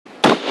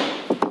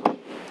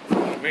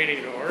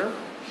Meeting to order.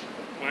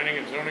 Planning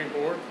and Zoning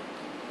Board.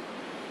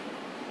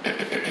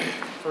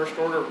 First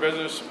order of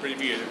business will be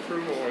the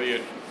approval of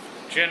the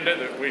agenda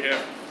that we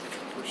have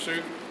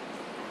pursued.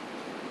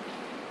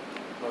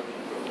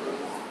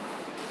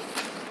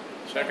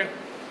 Second.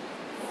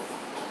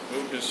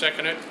 Moved and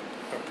seconded.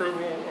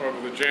 Approval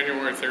of the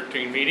January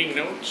 13 meeting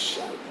notes.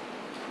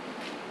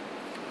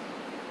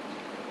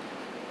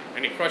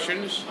 Any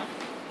questions,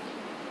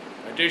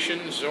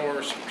 additions,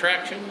 or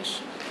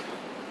subtractions?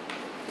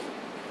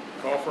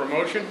 Call for a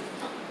motion.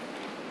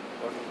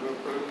 Motion to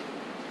approve.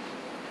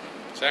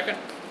 Second?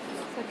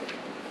 Second.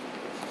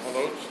 All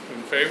those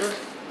in favor?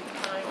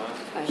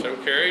 Aye. So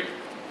carried.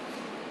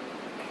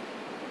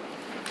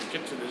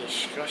 Get to the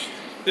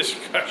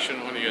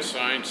discussion on the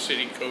assigned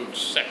city code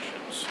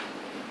sections.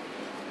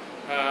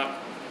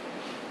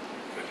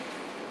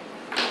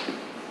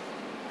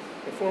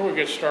 Before we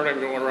get started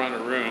going around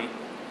the room,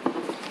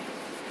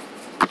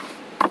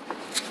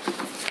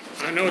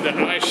 I know that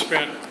I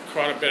spent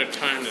quite a bit of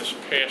time this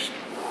past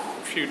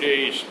few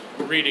days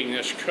reading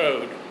this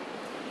code.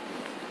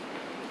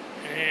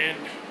 And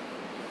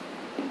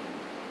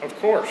of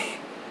course,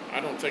 I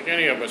don't think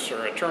any of us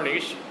are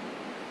attorneys.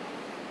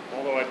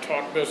 Although I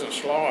taught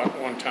business law at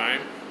one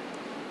time,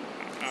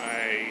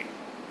 I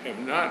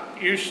am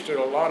not used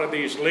to a lot of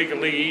these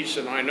legalese,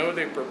 and I know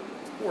they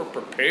were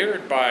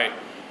prepared by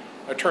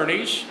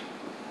attorneys,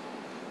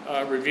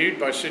 reviewed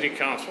by city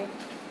council,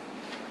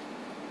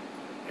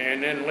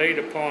 and then laid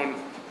upon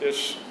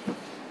this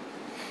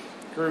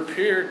group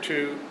here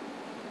to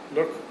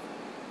look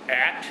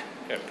at,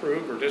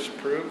 approve or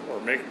disapprove,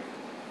 or make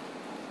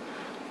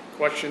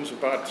questions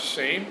about the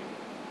same.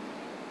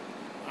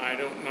 I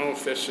don't know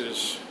if this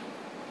is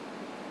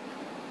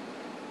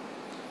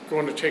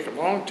going to take a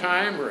long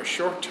time or a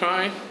short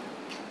time,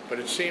 but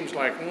it seems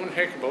like one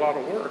heck of a lot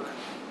of work.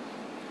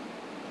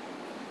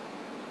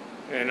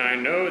 And I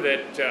know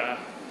that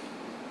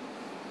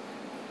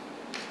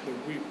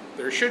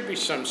there should be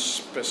some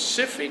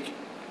specific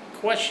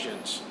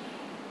questions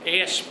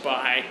asked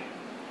by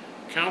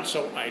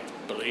council, I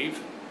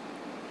believe,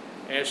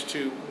 as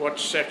to what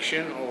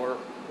section, or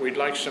we'd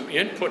like some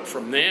input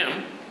from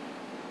them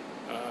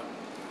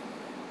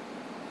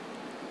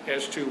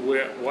as to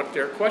what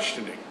they're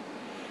questioning.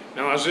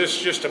 Now, is this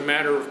just a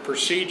matter of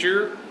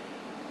procedure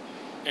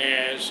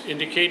as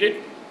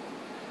indicated?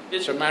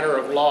 It's a matter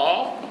of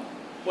law?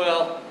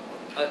 Well,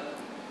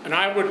 and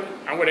I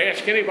would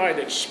ask anybody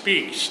that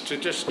speaks to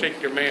just take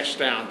their mask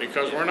down,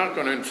 because we're not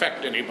going to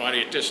infect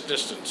anybody at this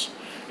distance.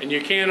 And you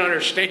can't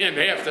understand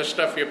half the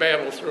stuff you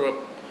babble through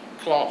a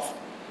cloth.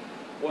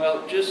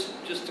 well, just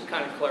to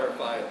kind of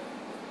clarify,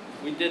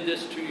 we did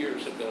this 2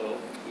 years ago.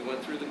 We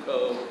went through the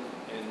code,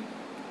 and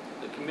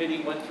the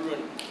committee went through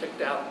and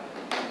picked out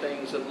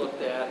things and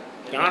looked at.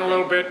 And Down a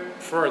little bit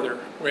further.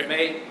 Wait.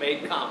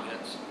 Made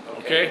comments.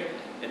 Okay.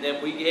 And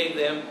then we gave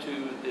them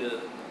to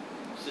the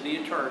city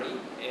attorney,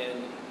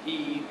 and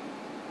he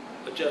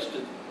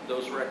adjusted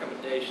those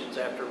recommendations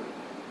after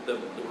the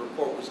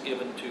report was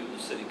given to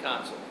the city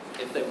council,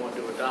 if they wanted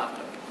to adopt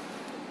them.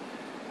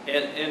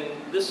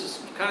 And this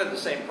is kind of the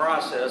same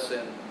process,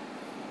 and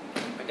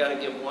I got to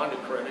give Wanda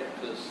credit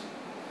because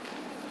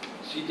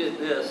she did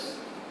this,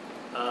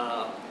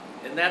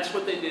 and that's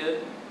what they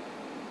did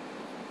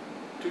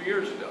 2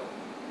 years ago.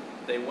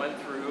 They went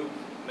through,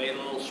 made a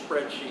little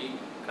spreadsheet,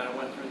 kind of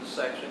went through the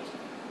sections,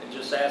 and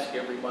just asked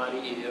everybody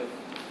if,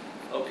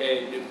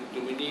 okay,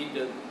 do we need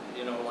to,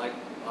 you know, like,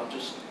 I'll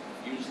just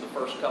use the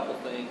first couple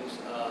things,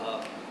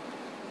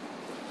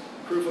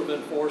 proof of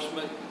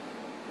enforcement,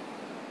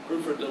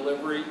 proof of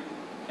delivery,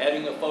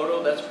 adding a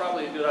photo. That's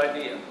probably a good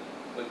idea,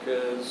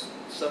 because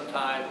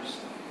sometimes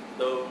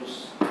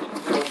those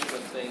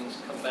enforcement things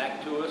come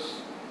back to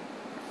us.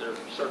 They're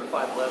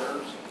certified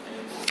letters,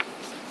 and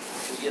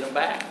we get them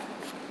back.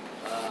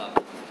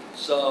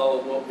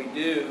 So what we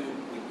do,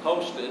 we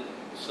post it,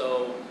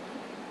 so,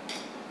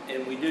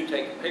 and we do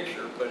take a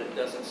picture, but it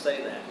doesn't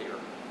say that here.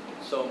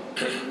 So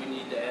maybe we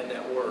need to add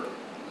that word.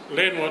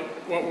 Lynn,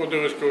 what we'll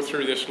do is go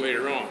through this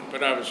later on,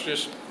 but I was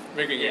just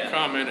making a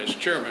comment as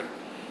chairman.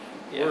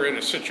 Yeah. We're in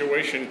a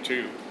situation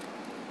to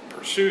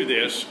pursue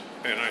this,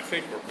 and I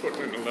think we're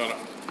putting in a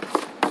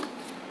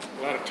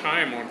lot of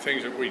time on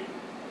things that we...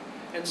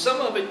 And some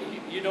of it,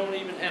 you don't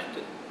even have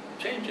to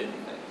change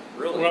anything,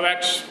 really. Well,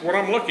 that's what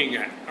I'm looking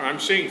at. I'm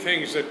seeing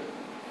things that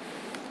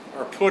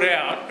are put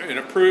out and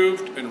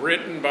approved and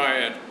written by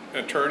an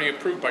attorney,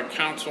 approved by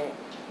council,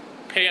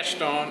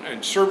 passed on,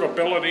 and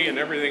servability and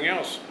everything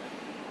else.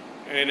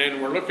 And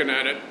then we're looking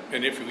at it,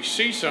 and if we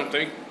see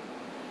something,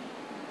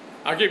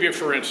 I'll give you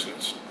for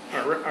instance.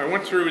 I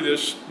went through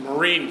this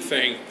marine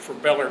thing for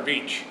Bel Air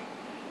Beach.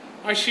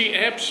 I see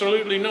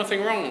absolutely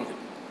nothing wrong with it.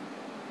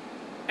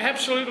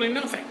 Absolutely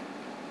nothing.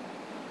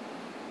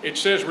 It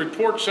says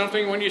report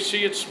something when you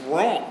see it's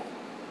wrong.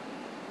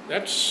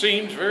 That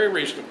seems very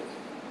reasonable.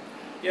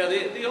 Yeah,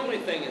 the only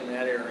thing in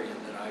that area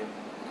that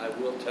I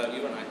will tell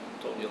you, and I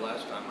told you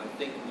last time, I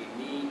think we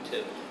need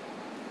to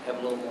have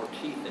a little more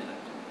teeth in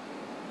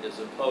it, as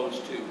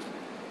opposed to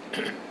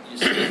you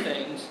see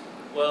things,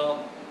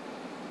 well,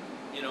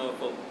 you know,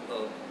 if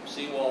a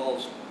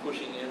seawall's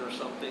pushing in or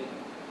something,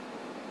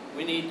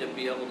 we need to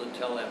be able to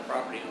tell that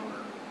property owner,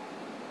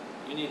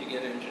 you need to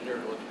get an engineer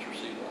to look at your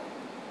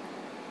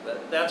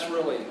seawall. That's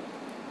really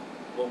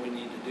what we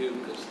need to do,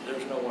 because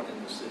there's no one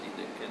in the city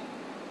that can.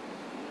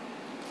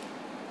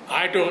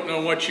 I don't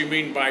know what you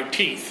mean by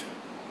teeth.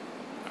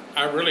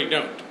 I really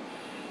don't.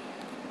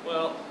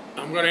 Well,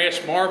 I'm going to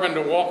ask Marvin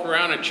to walk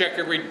around and check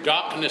every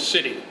dock in the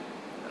city.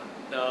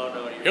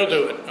 no. He'll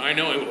do it. I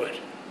know he would.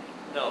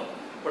 No.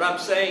 What I'm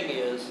saying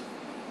is,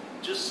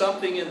 just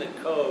something in the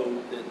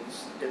code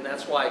and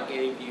that's why I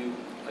gave you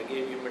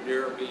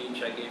Madeira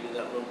Beach, I gave you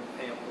that little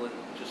pamphlet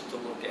just to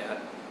look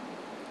at,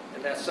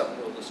 and that's something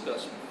we'll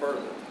discuss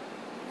further.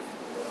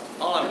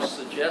 All I'm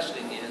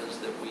suggesting is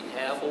that we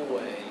have a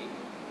way,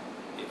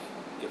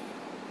 if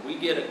we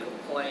get a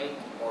complaint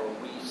or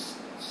we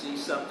see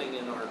something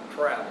in our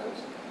travels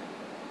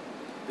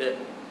that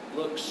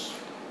looks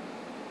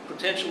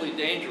potentially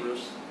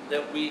dangerous,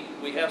 that we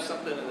have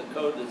something in the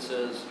code that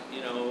says,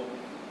 you know,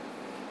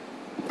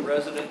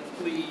 resident,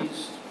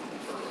 please,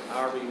 or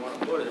however you want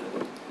to put it,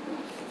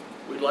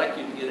 we'd like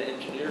you to get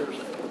engineers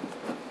in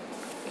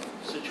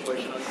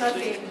situation on your Not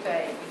seat. being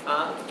vague.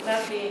 Huh?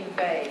 Not being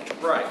vague.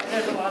 Right.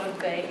 There's a lot of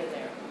vague in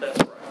there. That's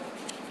right.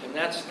 And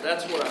that's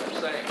what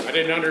I'm saying. I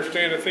didn't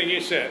understand a thing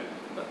you said.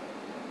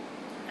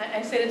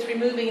 I said it's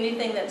removing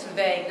anything that's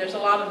vague. There's a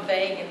lot of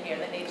vague in here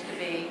that needs to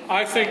be.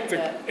 I think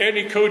that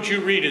any code you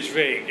read is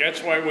vague.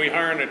 That's why we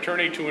hire an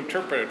attorney to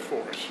interpret it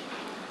for us.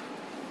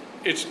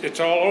 It's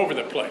all over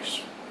the place.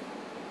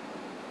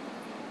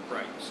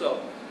 Right. So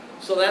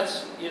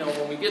that's, you know,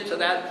 when we get to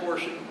that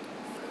portion,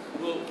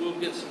 we'll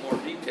get some more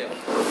detail.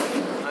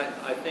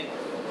 I think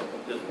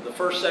the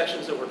first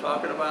sections that we're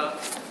talking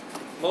about,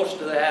 most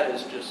of that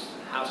is just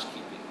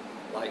housekeeping.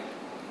 Like,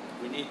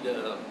 we need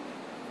to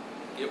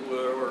get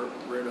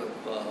rid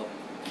of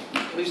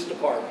police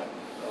department,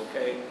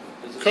 okay?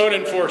 Code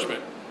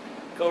enforcement.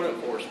 Code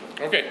enforcement.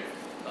 Okay.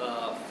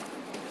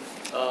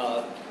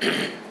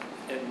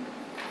 And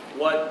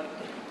what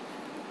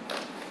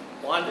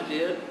Wanda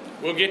did.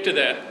 We'll get to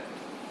that.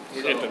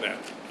 We'll get to that.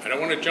 I don't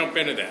want to jump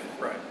into that.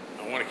 Right.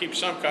 I want to keep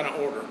some kind of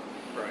order.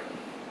 Right.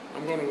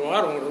 I'm going to go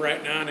out of order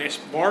right now and ask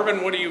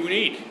Marvin, what do you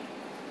need?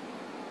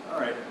 All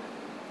right.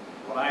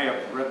 What I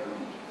have written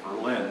for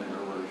Lynn,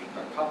 there was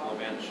a couple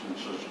of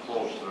instances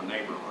close to the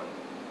neighborhood.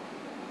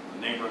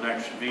 The neighbor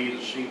next to me,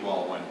 the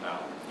seawall went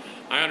down.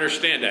 I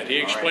understand that. He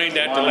explained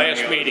All right, that the one on last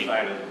the other meeting.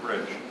 side of the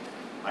bridge.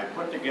 I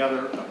put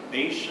together a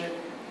basic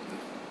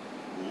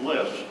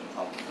list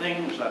of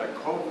things that a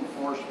code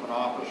enforcement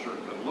officer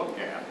could look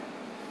at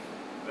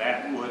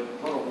that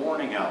would put a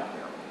warning out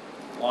there.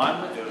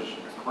 One is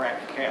a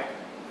cracked cap.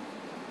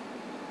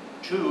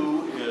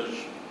 Two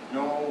is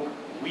no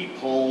weep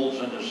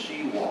holes in the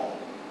seawall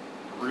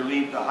to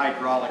relieve the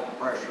hydraulic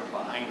pressure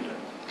behind it.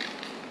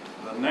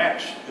 The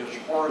next is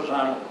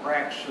horizontal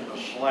cracks in the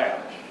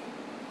slabs.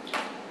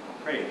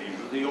 Okay, these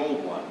are the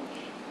old ones.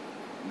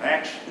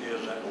 Next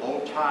is at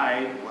low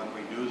tide, when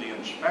we do the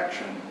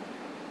inspection,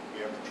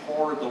 if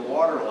toward the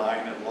water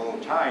line at low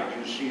tide,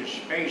 you see a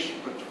space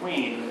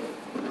between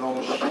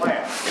those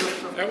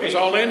slabs. That was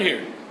all in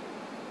here.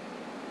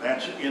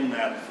 That's in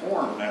that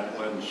form that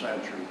Lynn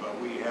sent you, but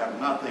we have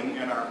nothing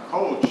in our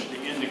codes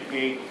to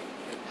indicate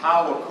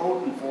how a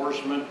code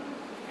enforcement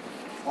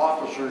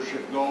officer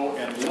should go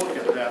and look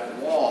at that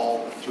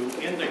wall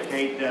to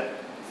indicate that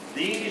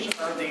these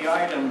are the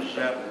items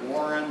that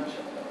warrant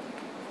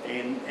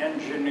an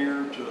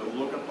engineer to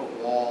look at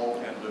the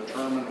wall and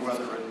determine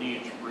whether it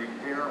needs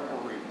repair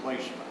or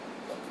replacement.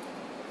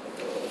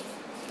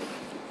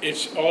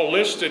 It's all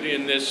listed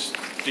in this.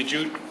 Did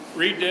you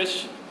read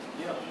this?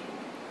 Yes.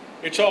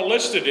 It's all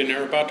listed in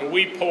there about the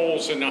weep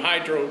holes and the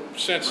hydro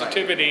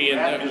sensitivity Right. and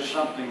that is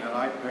something that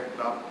I picked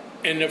up.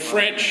 the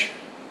French.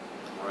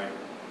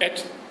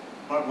 Right.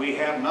 But we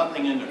have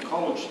nothing in the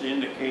codes to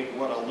indicate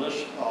what a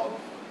list of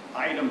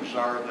items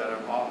are that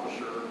an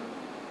officer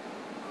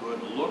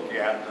could look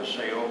at to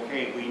say,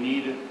 okay, we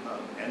need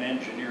an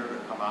engineer to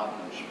come out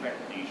and inspect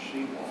these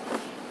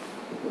seawalls.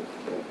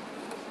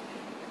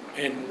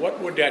 And what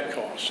would that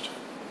cost?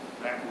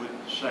 That would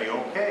say,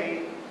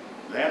 okay,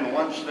 then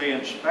once they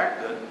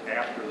inspect it,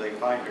 after they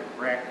find a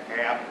cracked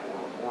cap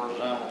or a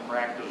horizontal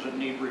crack, does it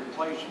need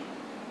replacement?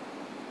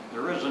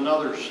 There is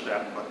another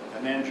step, but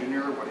an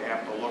engineer would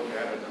have to look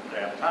at it at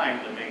that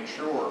time to make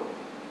sure,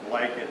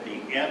 like at the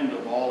end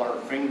of all our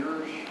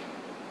fingers,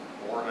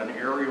 or in an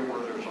area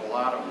where there's a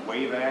lot of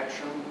wave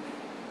action,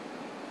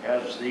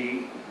 has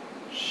the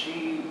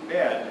sea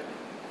bed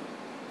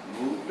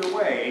moved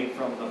away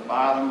from the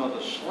bottom of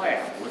the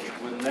slab, which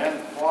would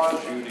then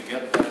cause you to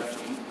get the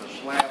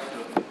slab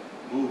to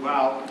move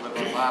out with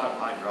a lot of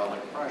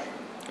hydraulic pressure.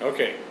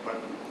 Okay. But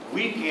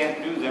we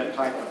can't do that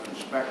type of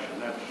inspection.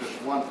 That's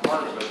just one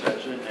part of it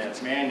that's in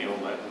that manual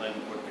that Lynn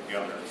put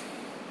together.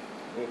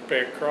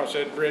 We'll cross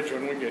that bridge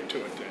when we get to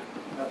it then.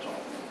 That's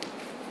all.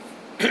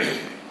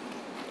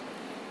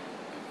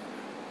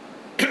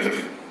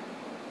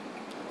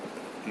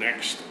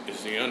 Next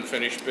is the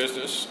unfinished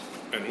business,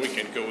 and we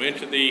can go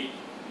into the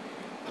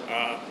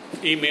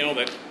email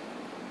that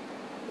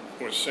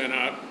was sent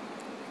out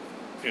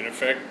in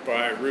effect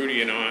by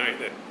Rudy and I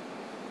that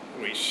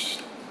we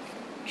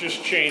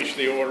just changed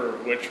the order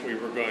in which we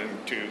were going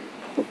to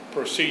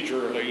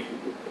procedurally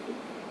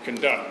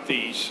conduct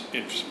these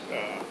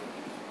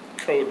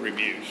code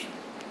reviews.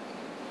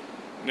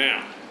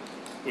 Now,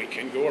 we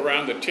can go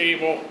around the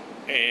table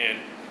and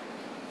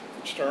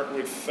start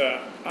with,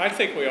 I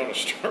think we ought to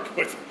start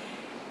with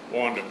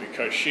Wanda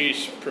because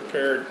she's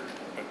prepared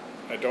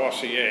a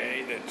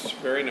dossier that's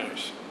very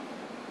nice.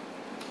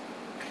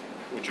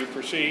 Would you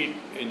proceed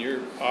in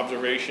your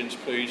observations,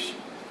 please?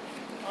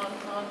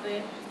 On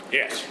the,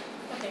 Yes.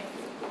 okay.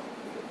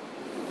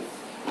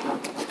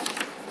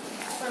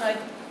 When I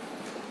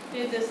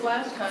did this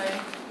last time,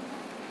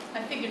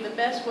 I figured the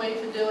best way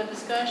to do a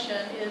discussion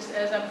is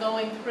as I'm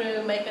going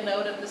through, make a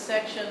note of the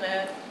section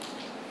that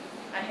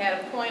I had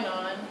a point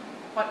on,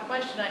 what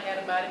question I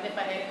had about it, if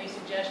I had any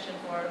suggestion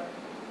for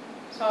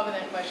solving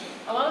that question.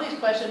 A lot of these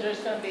questions,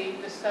 there's going to be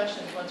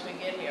discussions once we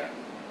get here.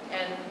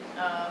 And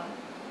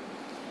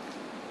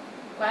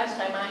last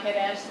time I had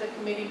asked the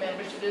committee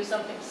members to do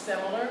something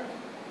similar.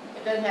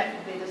 It doesn't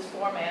have to be this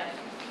format,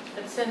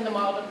 but send them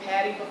all to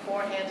Patty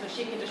beforehand so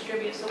she can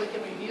distribute so we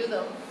can review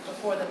them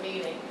before the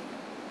meeting.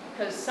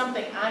 Because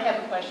something I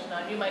have a question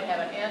on, you might have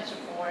an answer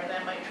for, and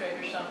that might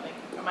trigger something,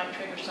 or might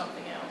trigger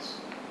something else.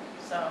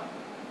 So,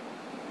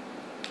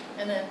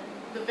 and then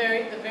the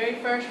very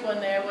first one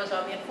there was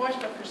on the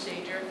enforcement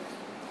procedure.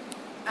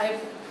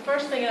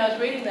 First thing I was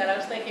reading that, I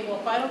was thinking, well,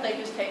 why don't they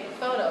just take a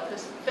photo?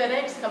 Because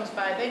FedEx comes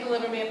by, they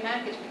deliver me a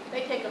package,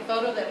 they take a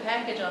photo of their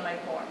package on my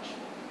porch.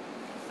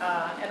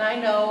 And I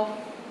know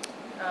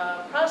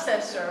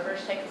process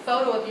servers take a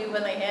photo of you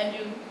when they hand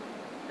you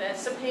that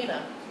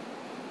subpoena.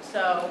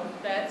 So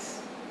that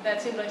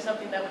seems like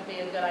something that would be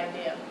a good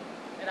idea.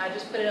 And I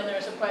just put it on there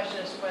as a question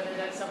as to whether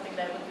that's something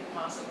that would be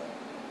possible.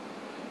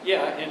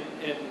 Yeah, and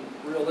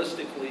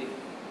realistically,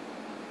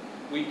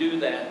 we do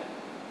that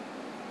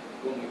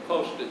when we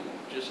post it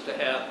just to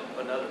have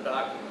another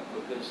document,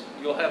 because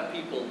you'll have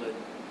people that,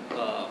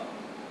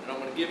 and I'm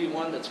going to give you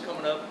one that's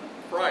coming up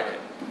Friday.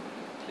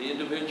 The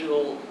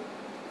individual,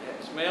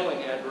 his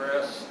mailing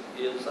address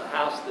is a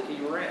house that he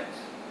rents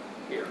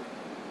here.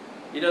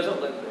 He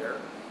doesn't live there.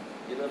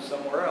 He lives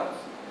somewhere else.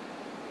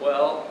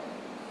 Well,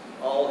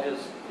 all his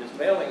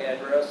mailing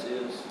address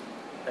is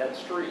that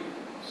street.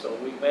 So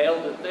we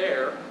mailed it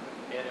there,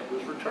 and it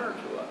was returned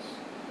to us.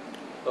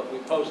 But we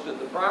posted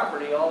the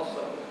property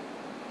also.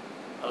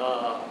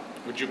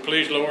 Would you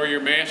please lower your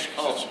mask?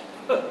 Oh,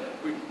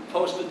 we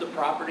posted the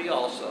property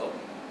also,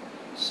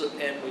 so,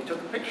 and we took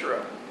a picture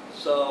of it.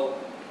 So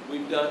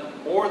we've done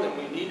more than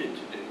we needed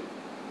to do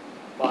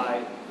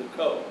by the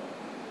code.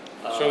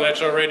 So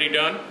that's already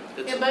done?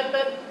 Yeah, but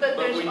But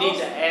there's we need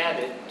also, to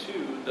add it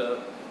to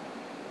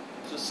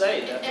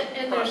say that's a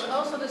and there's process.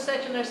 also the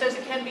section that says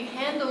it can be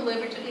hand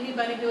delivered to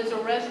anybody who is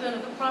a resident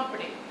of the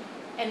property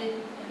and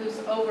who's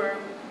over,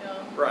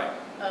 Right.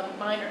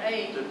 minor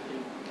age.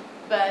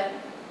 But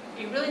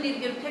you really need to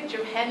get a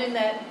picture of handing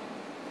that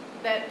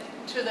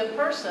to the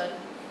person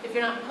if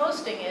you're not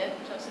posting it.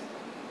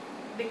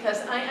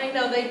 Because I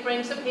know they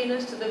bring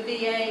subpoenas to the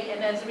VA,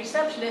 and as a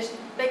receptionist,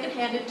 they could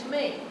hand it to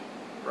me.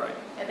 Right.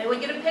 And they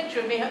would get a picture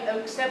of me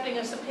accepting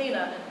a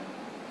subpoena.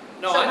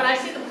 No, So when I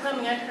see them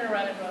coming, I turn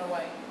around and run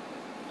away.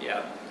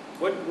 Yeah.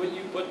 What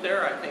you put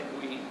there, I think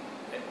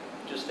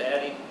just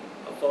adding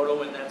a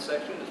photo in that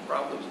section is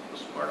probably a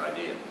smart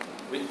idea.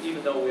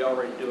 Even though we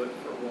already do it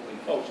for when we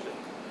post it.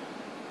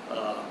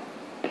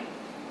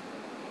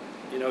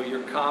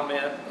 Your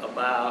comment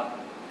about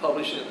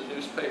publishing in the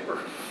newspaper,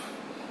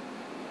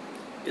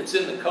 it's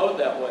in the code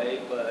that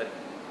way, but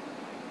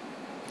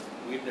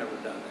we've never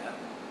done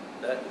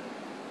that.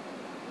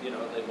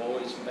 They've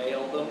always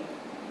mailed them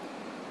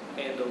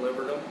and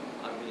delivered them.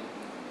 I mean,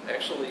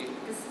 actually.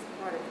 This is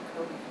part of the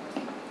code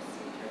enforcement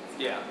procedure. It's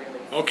Yeah. not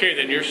really. Okay,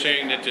 then you're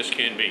saying that this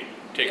can be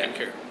taken Yeah.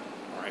 care of.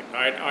 All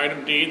right,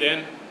 item D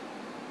then?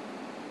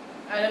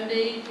 Item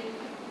D,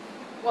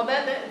 well,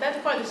 that's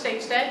part of the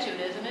state statute,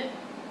 isn't it?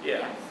 Yeah.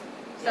 Yes.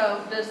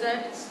 So does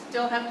that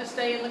still have to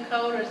stay in the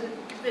code, or is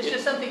it's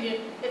just something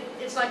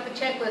it's like the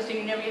checklist, and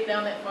you never get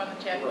down that far in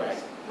the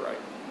checklist? Right.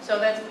 So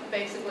that's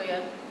basically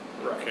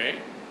Right. Okay.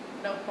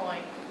 no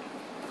point.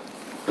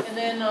 And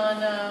then on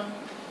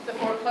the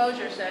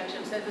foreclosure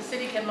section, said the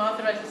city can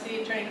authorize the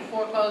city attorney to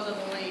foreclose on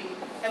the lien.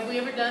 Have we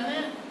ever done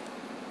that?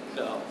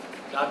 No,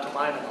 not to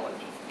my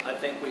knowledge. I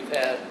think we've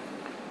had,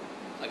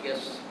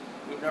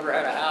 we've never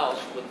had a house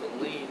with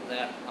a lien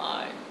that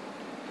high.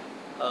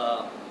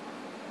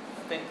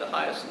 I think the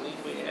highest lien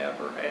we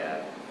ever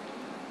had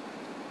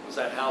was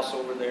that house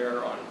over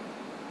there on,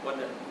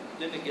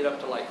 didn't it get up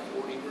to like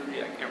 40,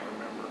 Rudy? I can't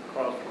remember.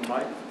 Across from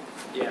Mike?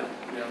 Yeah,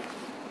 Yeah.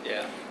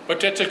 yeah. But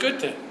that's a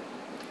good thing.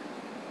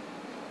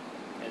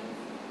 And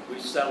we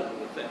settled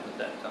with them at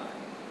that time.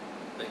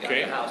 They got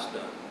Okay. the house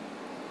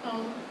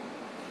done.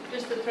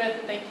 Just the threat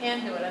that they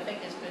can do it, I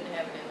think is good to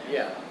have it in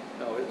there. Yeah,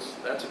 no,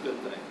 that's a good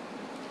thing.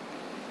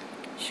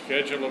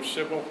 Schedule of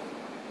civil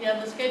Yeah,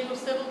 the schedule of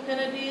civil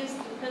penalties,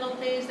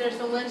 there's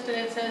a list and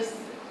it says,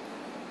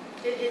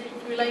 it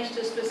relates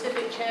to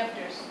specific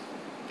chapters.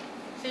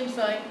 Seems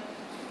like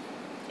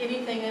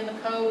anything in the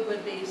code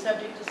would be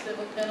subject to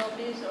civil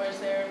penalties, or is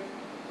there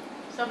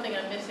something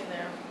I'm missing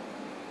there?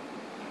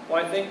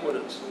 Well, I think what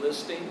it's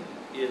listing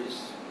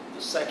is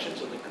the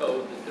sections of the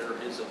code that there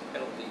is a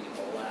penalty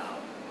allowed,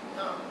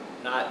 Oh,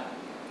 not,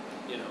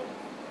 you know,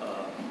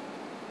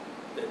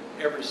 that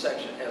every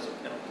section has a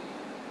penalty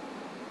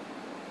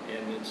in it.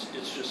 And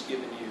it's just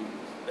giving you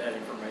that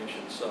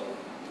information, so,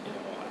 you know,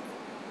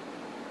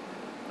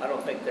 I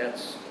don't think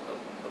that's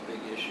a big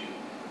issue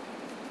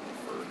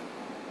for.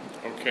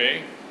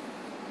 Okay.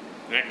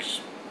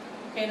 Next.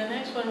 okay, the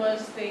next one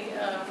was the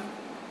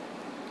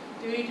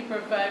duty to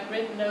provide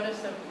written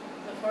notice of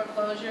the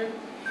foreclosure.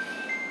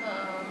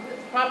 If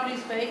the property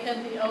is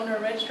vacant, the owner or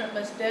registrant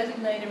must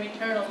designate and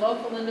return a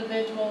local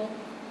individual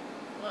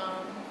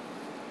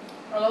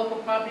or local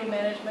property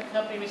management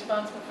company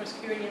responsible for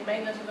security and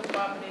maintenance of the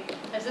property.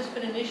 Has this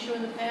been an issue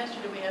in the past,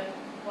 or do we have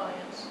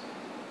compliance?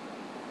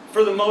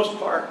 For the most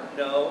part,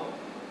 no.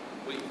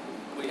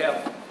 We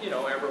have, you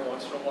know, every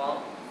once in a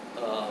while.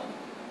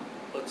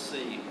 Let's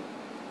see,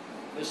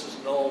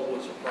 Mrs. Knoll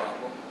was a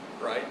problem,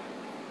 right?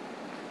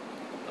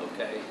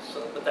 Okay,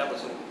 so, but that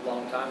was a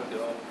long time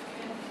ago.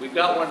 We've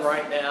got one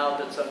right now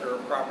that's under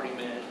property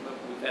management.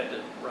 We've had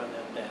to run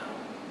them down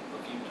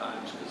a few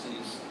times because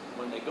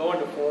when they go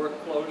into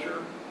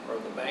foreclosure or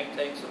the bank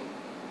takes them,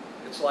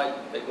 it's like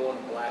they go in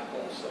a black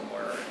hole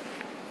somewhere.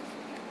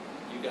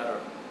 You got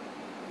to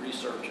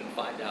research and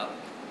find out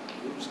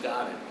who's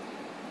got it.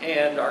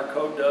 And our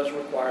code does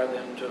require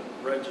them to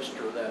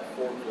register that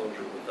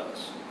foreclosure with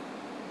us.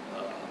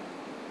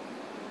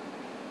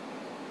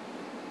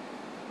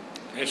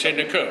 It's in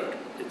the code.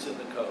 It's in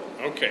the code.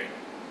 Okay.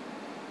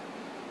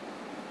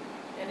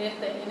 And if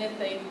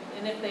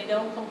they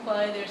don't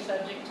comply, they're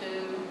subject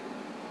to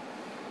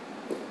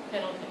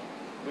penalty.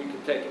 We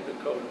can take it to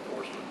code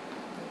enforcement.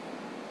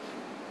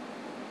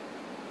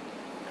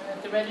 And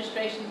if the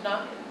registration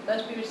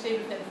must be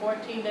received within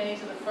 14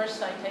 days of the first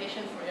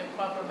citation for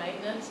improper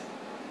maintenance.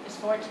 Is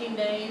 14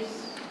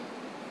 days?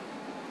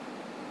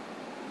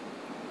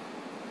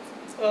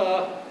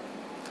 I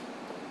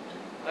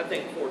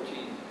think 14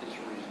 is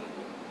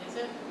reasonable. Is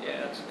it?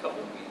 Yeah, it's a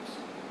couple weeks.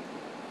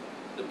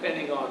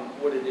 Depending on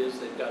what it is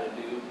they've got to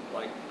do,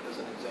 like as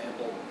an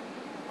example,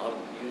 I'll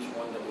use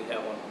one that we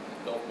have on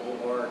Gulf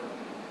Boulevard.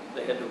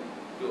 They had to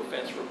do a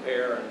fence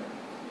repair and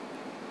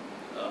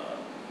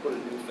put a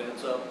new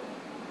fence up.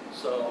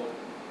 So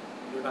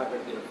you're not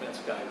going to get a fence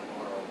guy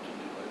tomorrow to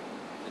do it.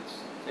 It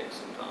takes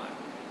some time.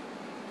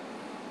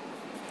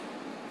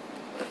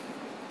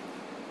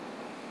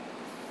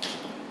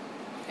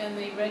 And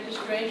the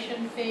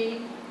registration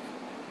fee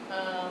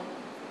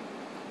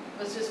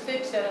was just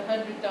fixed at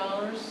 $100.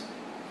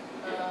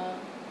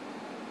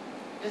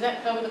 Does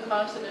that cover the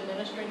cost of the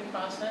administrative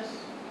process?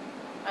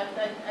 I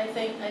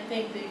think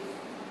the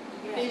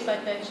fees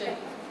like that should.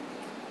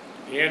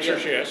 The answer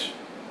is yes.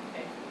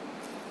 Okay.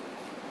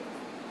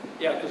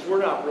 Yeah, because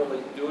we're not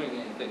really doing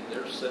anything.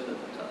 They're sending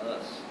it to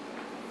us.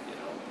 You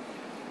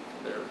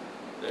know,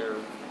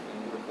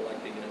 and we're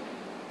collecting it,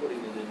 putting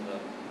it in the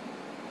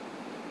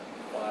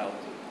file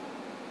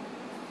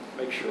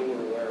to make sure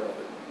we're aware of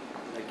it.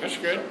 That's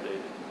good.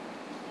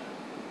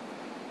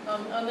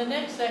 On the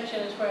next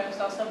section is where I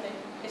saw something.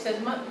 It says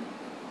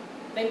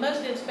they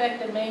must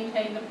inspect and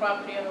maintain the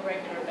property on a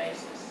regular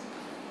basis.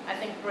 I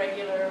think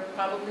regular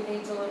probably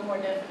needs a little more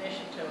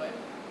definition to it.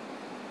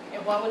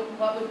 And what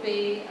would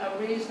be a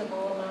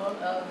reasonable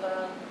amount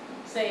of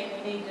saying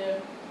we need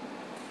to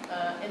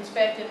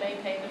inspect and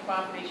maintain the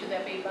property? Should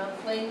that be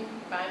monthly,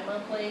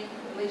 bi-monthly,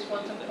 at least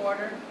once a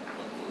quarter?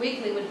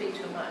 Weekly would be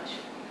too much.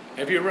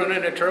 Have you run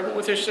into trouble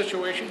with this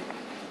situation?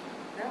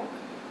 No.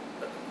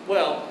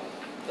 Well,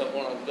 that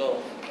one on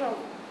Gulf, Well,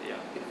 yeah.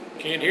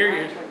 Can't hear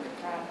you.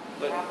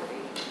 But- Property.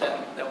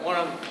 That one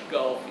on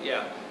Gulf,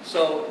 yeah.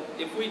 So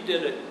if we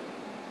did it,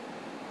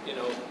 you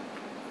know,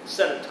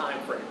 set a time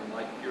frame,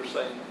 like you're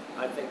saying,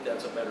 I think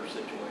that's a better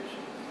situation,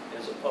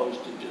 as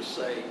opposed to just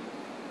say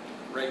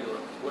regular.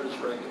 What is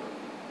regular?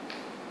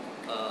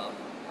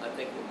 I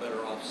think we're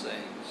better off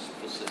saying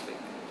specific.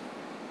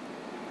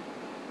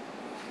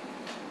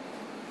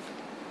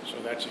 So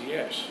that's a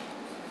yes.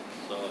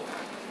 So,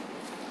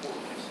 what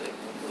would you say?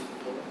 Monthly,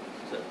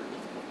 is that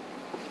reasonable?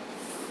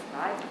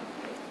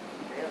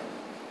 Really?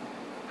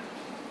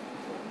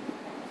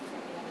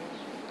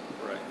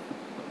 Right,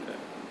 okay.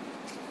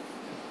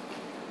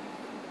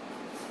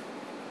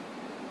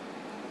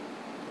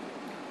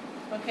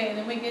 Okay, and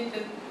then we get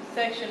to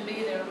section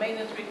B, there are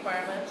maintenance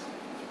requirements.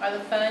 Are the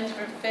fines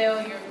for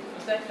failure,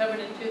 was that covered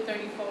in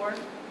 234?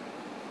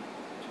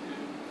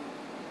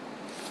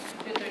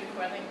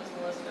 234, I think was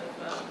the list of,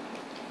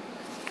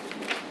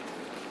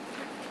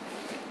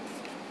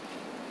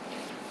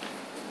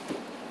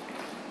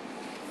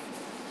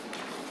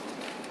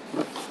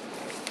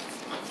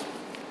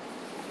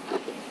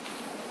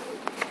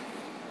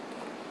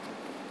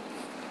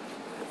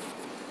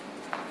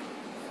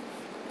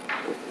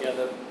 Yeah,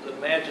 the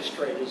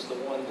magistrate is the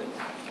one that,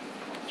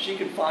 she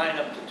can fine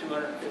up to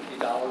 $250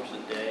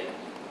 a day.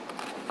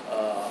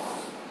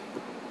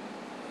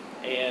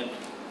 And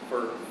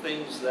for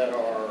things that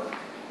are,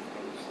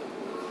 what is the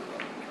word I'm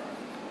trying to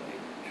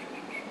think?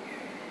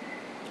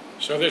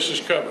 So this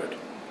is covered.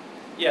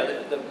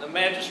 Yeah, the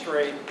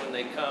magistrate, when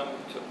they come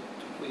to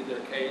plead their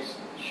case,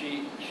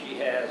 she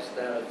has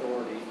that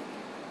authority.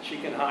 She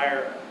can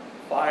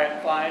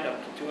fine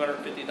up to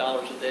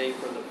 $250 a day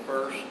for the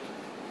first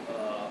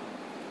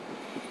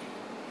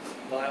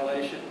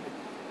violation,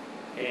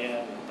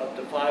 and up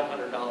to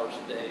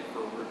 $500 a day for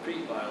a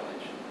repeat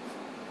violation.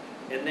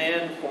 And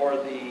then for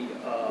the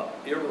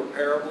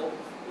irreparable,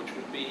 which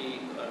would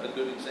be, a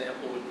good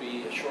example would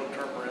be a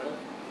short-term rental.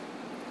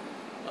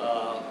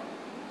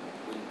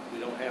 We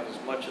don't have as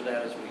much of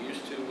that as we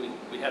used to.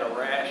 We had a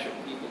rash of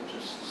people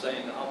just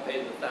saying, I'll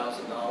pay the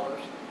 $1,000.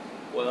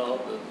 Well,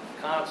 the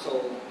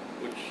consul,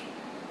 which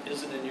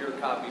isn't in your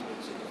copy but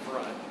it's in the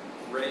front,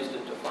 raised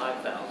it to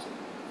 $5,000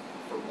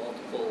 for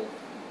multiple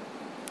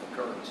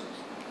occurrences,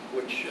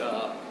 which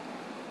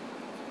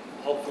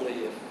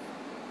hopefully if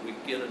we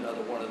get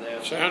another one of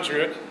them, Sounds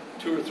good.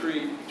 two or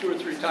three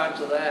times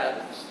of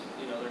that, it's,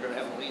 they're going to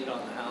have a lien on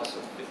the house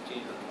of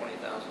 $15,000 or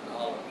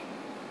 $20,000.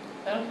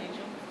 That'll teach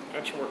them.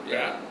 That's worked out.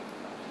 Yeah,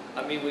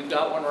 I mean we've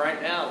got one right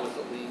now with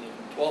a lien of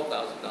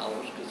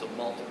 $12,000 because of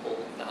multiple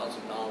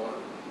 $1,000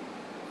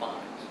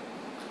 fines.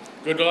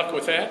 Good luck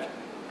with that.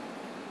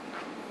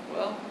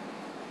 Well,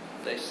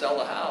 they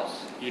sell a house.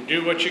 You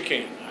do what you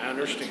can. I It's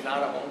understand.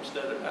 not a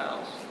homesteaded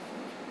house.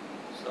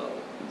 So,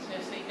 So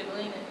you can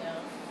lean it now.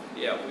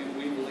 yeah, we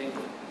believe it.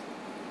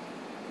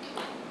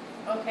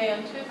 Okay,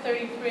 on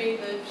 233,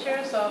 the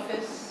sheriff's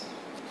office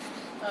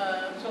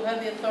shall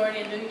have the authority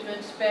and duty to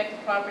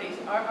inspect properties.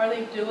 Are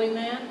they doing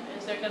that?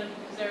 Is there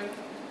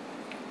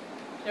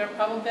a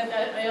problem with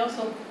that? I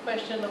also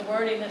question the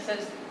wording that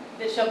says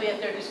it shall be at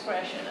their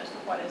discretion as to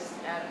what is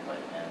adequate,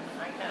 and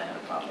I kind of have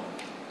a problem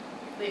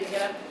leaving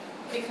it up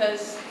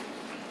because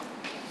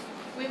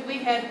we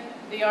had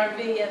the RV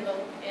in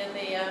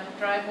the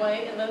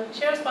driveway, and the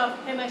sheriff's office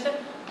came and I said,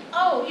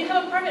 "Oh, you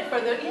have a permit for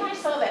that?" "Yeah, I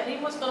saw that." And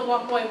he was going to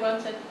walk away, run,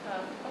 said,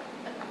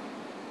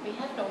 "We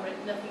have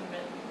nothing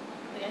written."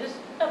 "Yeah, just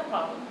no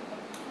problem."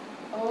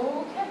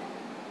 Okay.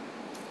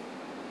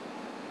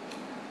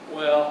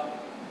 Well,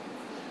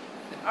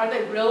 Are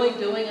they really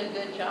doing a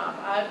good job?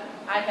 I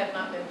have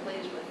not been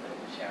pleased with the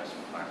sheriff's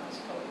department's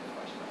code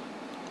enforcement.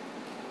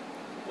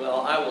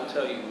 well, I will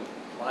tell you,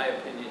 my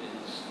opinion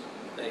is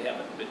they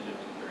haven't been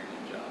doing a very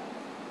good job.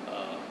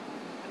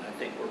 And I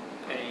think we're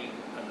paying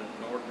an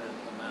inordinate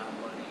amount of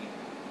money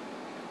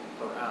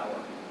per hour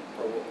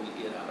for what we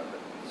get out of it.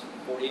 It's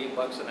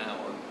 $48 an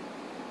hour.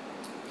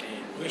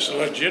 And, This is a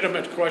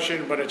legitimate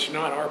question, but it's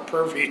not our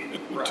purview.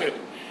 Right.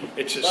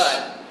 It's a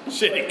But-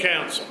 city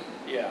council.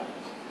 Yeah,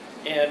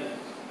 and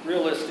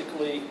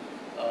realistically,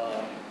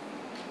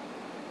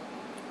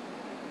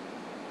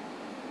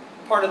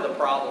 part of the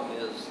problem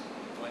is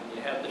when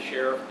you have the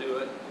sheriff do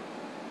it,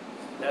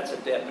 that's a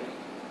deputy,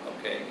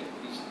 okay?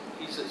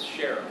 He's a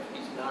sheriff,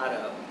 he's not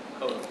a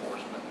code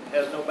enforcement,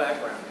 has no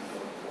background in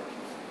code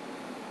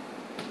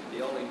enforcement.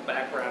 The only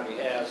background he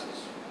has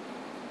is,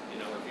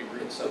 if you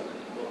read something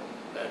in the book.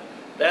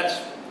 That's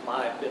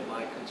been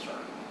my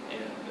concern,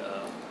 and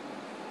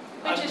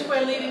Which is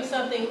where leaving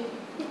something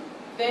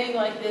vague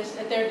like this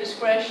at their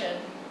discretion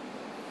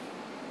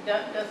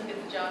doesn't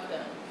get the job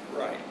done.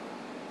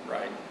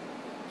 Right.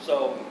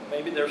 So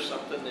maybe there's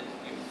something that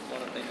you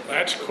want to think about.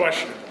 That's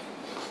questionable.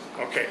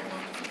 Okay.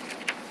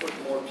 Put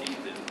more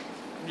teeth in.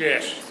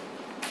 Yes.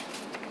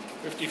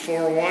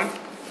 54-1.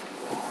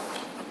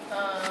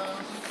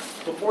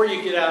 Before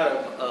you get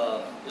out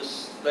of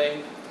this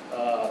thing,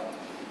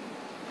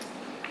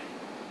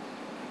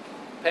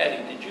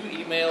 Patty, did you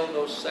email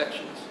those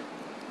sections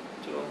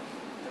to them?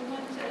 The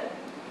ones that,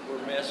 Were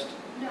missed?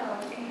 no,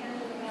 they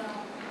handed them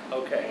out. They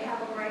Okay.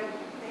 have a right,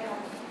 they have.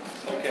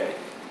 Okay.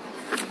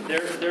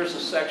 There's a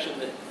section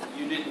that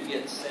you didn't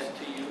get sent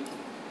to you,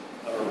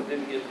 or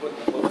didn't get put in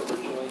the book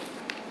originally,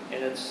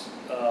 and it's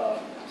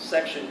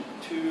section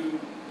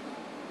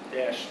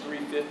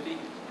 2-350,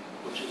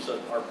 which is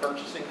our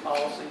purchasing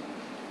policy.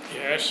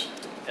 Yes.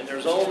 And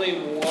there's only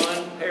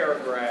one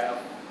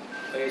paragraph,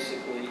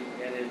 basically,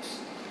 and it's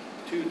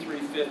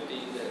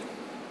 2-350 that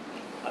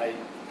I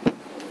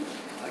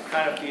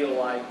kind of feel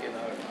like, and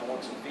I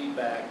want some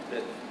feedback,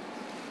 that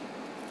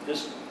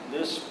this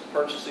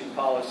purchasing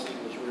policy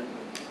was written,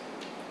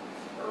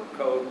 or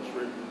code was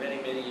written many,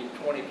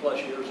 20 plus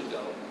years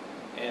ago.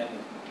 And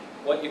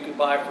what you could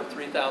buy for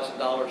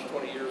 $3,000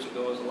 20 years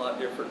ago is a lot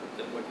different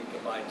than what you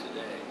can buy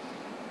today.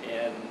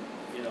 And,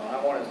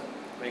 I want to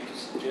make a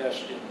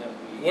suggestion that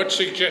we... What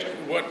suggestion?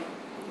 Where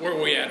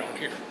are we at on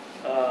here?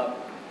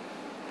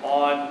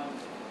 On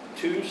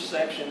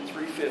section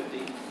 350.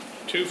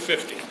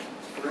 250.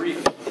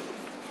 350.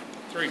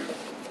 3.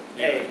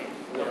 A.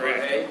 We're Number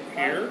at A.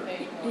 here.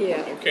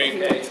 Yeah. Okay. He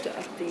wants to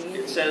up the ante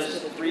It says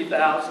instead of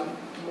 $3,000.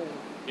 more.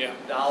 Yeah.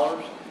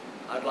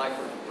 I'd like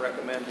to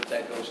recommend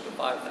that goes to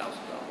 $5,000.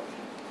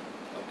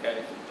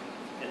 Okay?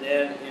 And And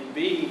then in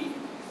B,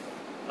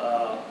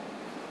 the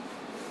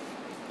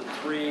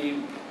 3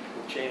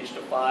 will change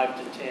to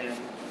 5 to 10.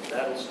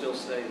 That'll still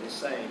stay the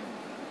same.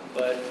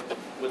 But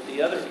with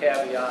the other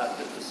caveat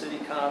that the city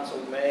council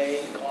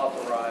may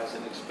authorize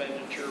an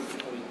expenditure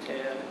between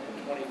 $10,000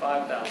 and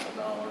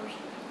 $25,000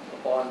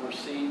 upon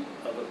receipt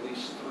of at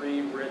least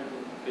 3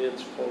 written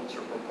bids, quotes,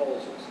 or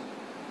proposals.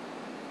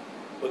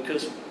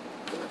 Because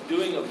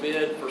doing a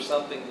bid for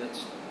something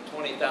that's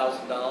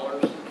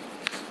 $20,000,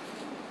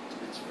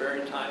 it's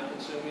very time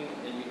consuming,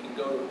 and you can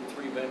go to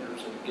 3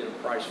 vendors and get a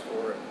price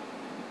for it.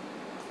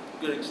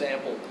 Good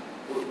example,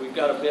 we've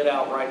got a bid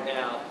out right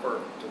now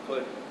to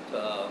put,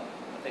 I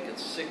think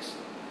it's 6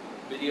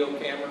 video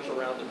cameras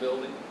around the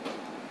building.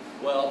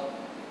 Well,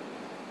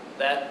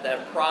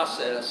 that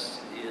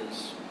process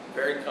is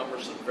very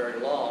cumbersome, very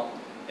long,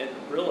 and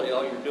really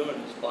all you're doing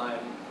is buying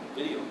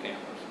video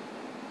cameras.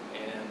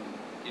 And,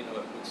 you know,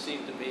 it would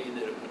seem to me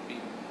that it would be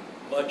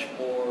much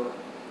more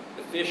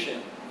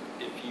efficient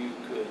if you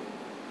could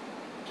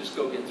just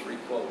go get 3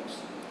 quotes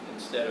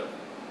instead of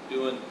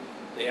doing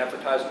the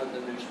advertisement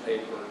in the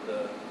newspaper,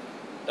 the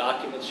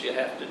documents you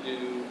have to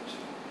do,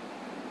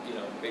 you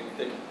know, big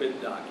thick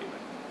bid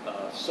document.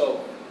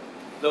 So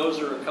those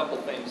are a couple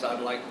things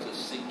I'd like to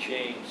see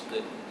changed.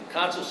 That the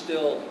council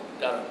still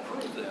got to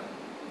approve them,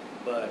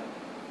 but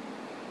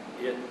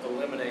it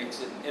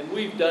eliminates it. And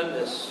we've done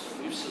this.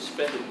 We've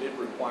suspended bid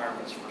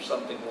requirements for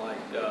something like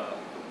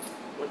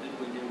what did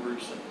we do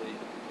recently?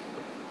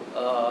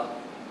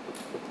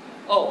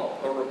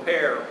 A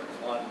repair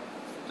on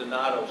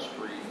Donato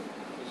Street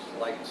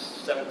was like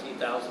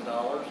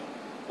 $17,000.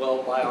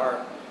 Well, by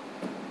our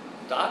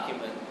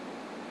document,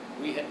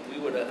 we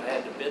would have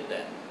had to bid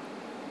that.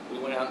 We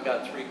went out and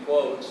got 3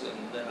 quotes,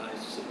 and then I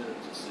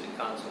submitted to City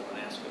Council and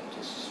asked them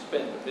to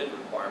suspend the bid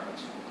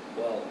requirements.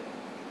 Well,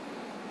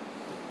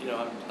 you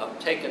know, I'm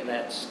taking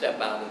that step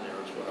out of there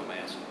is what I'm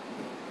asking.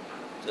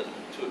 To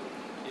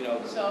you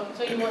know.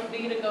 So you want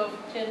B to go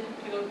 10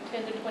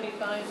 to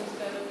 25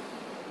 instead of?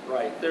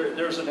 Right.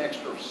 There's an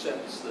extra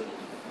sentence that'll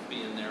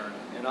be in there,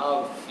 and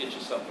I'll get you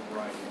something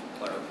right and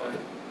clarify.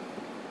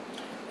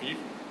 You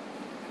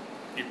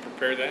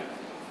prepare that?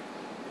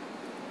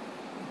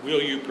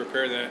 Will you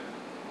prepare that?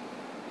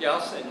 Yeah,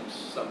 I'll send you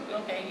something.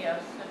 Okay,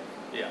 yes.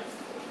 Yeah.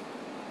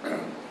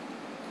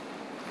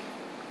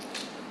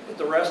 But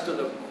the rest of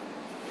the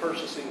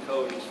purchasing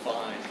code is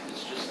fine.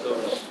 It's just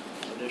those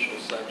initial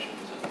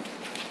sections.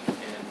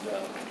 And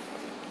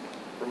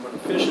from an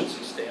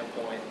efficiency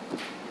standpoint,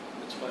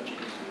 it's much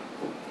easier.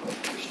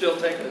 You're still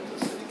taking it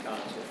to City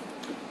Council.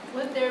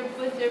 Would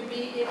there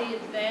be any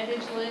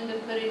advantage, Linda,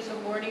 putting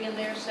some wording in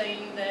there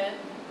saying that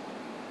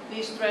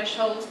these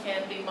thresholds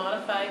can be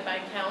modified by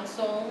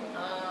council?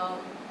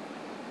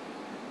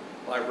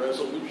 By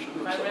resolution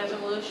or by something?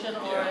 resolution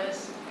or Yeah,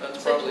 as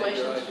that's probably a good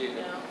situations, idea. you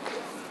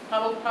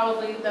know.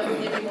 Probably that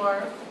would give you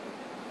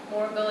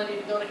more ability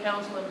to go to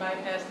council and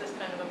bypass this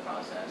kind of a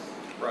process.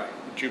 Right.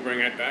 Would you bring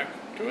that back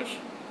to us?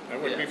 That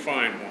would be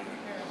fine, won't it?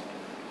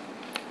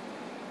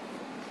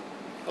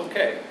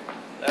 Okay,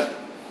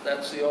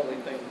 that's the only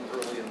thing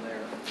really in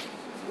there.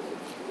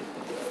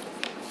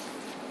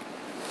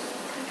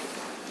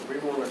 We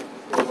want to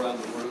go around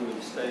the room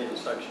and stay in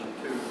section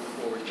 2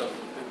 before we jump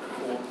to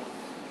 54.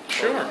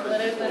 Sure.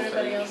 Let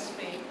everybody else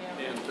speak,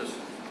 yeah. And just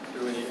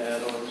do any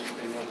add-ons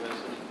if anyone has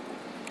any.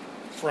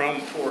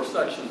 For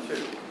section 2.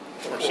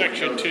 For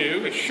section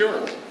 2,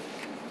 sure.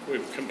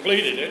 We've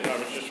completed it. I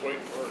was just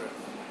waiting for it.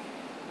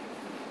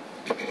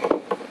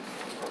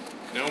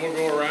 Now we'll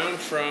go around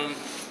from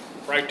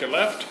right to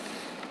left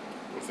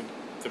with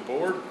the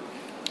board.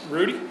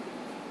 Rudy?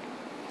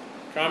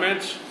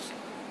 Comments?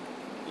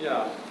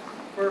 Yeah.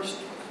 First,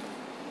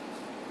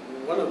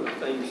 one of the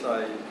things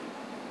I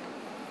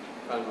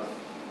kind of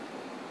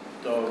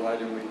thought, why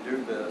didn't we do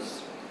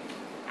this?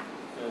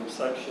 In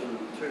section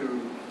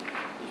 2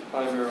 is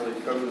primarily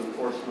code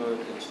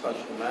enforcement and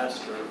special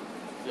master,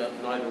 yet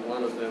neither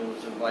one of them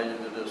was invited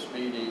to this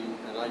meeting,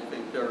 and I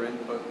think their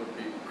input would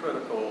be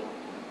critical.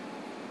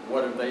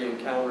 What have they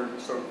encountered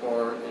so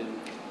far in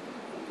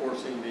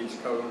enforcing these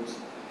codes?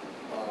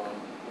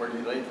 Where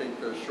do they think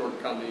there's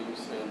shortcomings,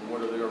 and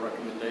what are their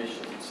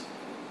recommendations?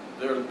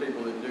 They're the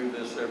people that do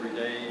this every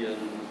day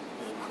and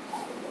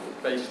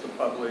face the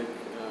public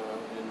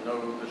and know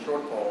the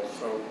shortfalls.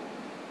 So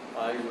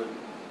I would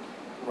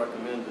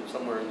recommend that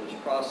somewhere in this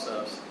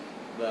process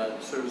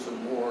that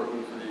Susan Moore,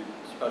 who's the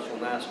special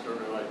master,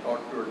 and I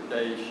talked to her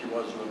today, she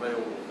wasn't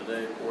available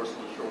today, of course,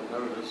 on short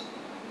notice.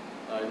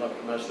 I left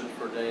a message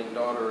for Dan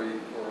Daugherty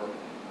for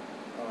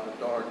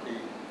Doherty,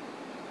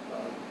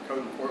 code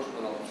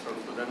enforcement officer,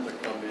 for them to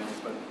come in,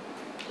 but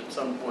at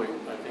some point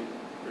I think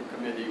the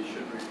committee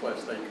should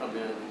request they come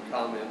in and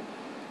comment.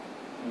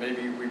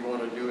 Maybe we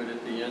want to do it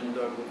at the end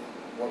of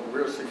what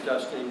we're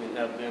suggesting and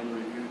have them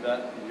review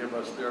that and give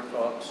us their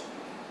thoughts,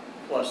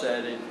 plus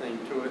add anything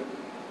to it.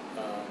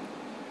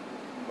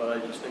 But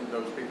I just think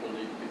those people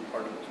need to be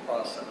part of this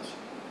process.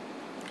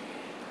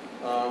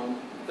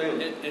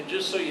 And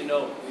just so you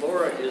know,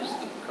 Laura is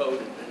the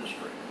code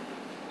administrator.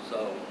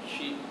 So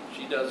she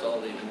does all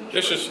the administration.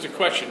 This is the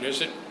question,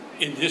 is it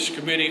in this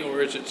committee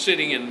or is it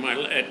sitting in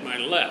at my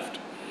left?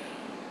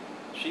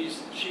 She's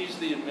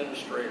the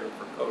administrator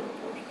for code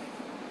enforcement.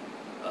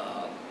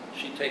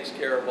 She takes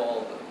care of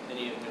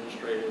any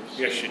administrative.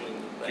 Yes, you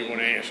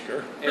want to ask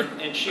her?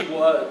 And she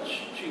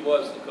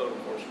was the code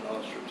enforcement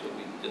officer until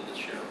we did the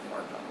sheriff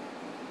part-time.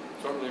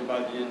 Certainly by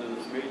the end of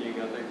this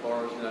meeting, I think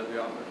Laura's going to have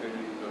the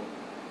opportunity to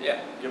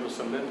Yeah. give us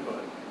some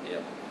input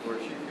Yeah. where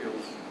she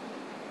feels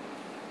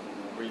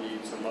we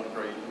need some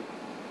upgrading.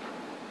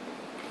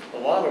 A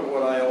lot of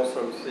what I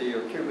also see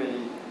are too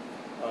many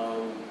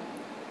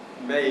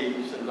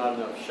mays and not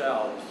enough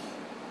shalls.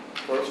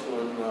 First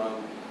one I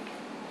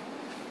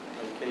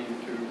came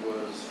to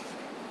was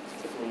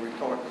when we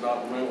talked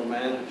about rental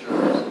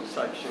managers in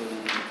section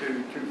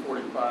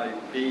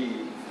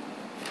 245B.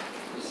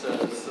 It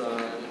says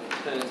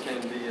tenant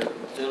can be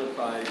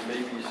identified,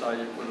 may be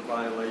cited for the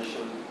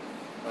violation.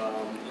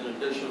 In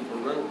addition, for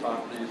rental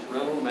properties,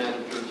 rental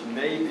managers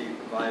may be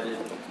provided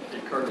a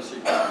courtesy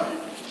copy.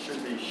 It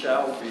should be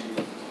shall be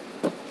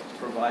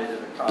provided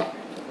a copy.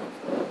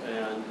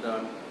 And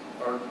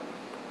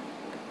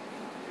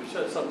you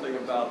said something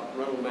about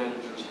rental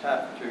managers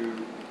have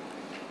to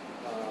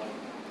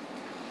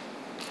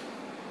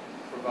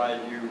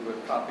provide you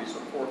with copies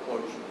of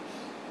foreclosures.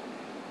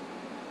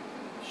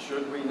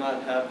 Should we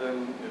not have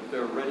them, if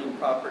they're renting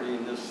property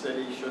in this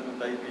city, shouldn't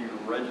they be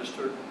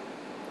registered?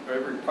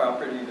 Every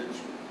property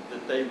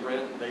that they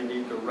rent, they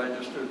need to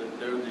register that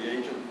they're the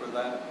agent for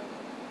that,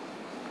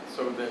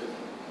 so that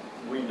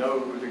we know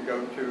who to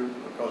go to,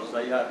 because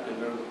they have to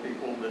know the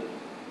people that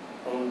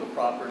own the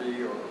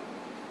property or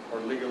are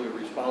legally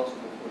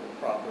responsible for the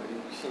property.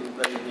 It seems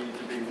they need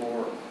to be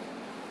more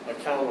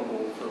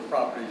accountable for the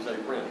properties they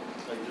rent.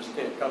 They just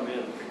can't come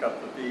in, pick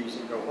up the fees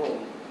and go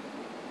home.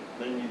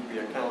 They need to be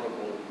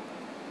accountable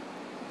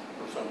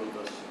for some of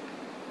this.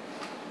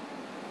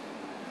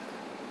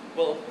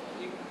 Well,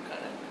 you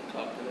kind of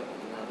talk to that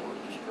with the rental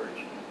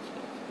registration and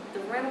stuff.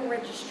 The rental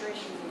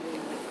registration,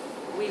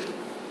 we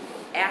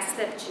asked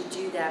them to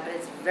do that, but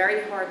it's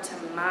very hard to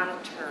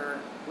monitor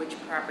which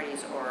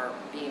properties are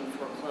being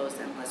foreclosed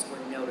unless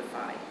we're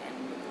notified. And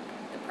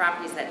the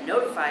properties that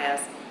notify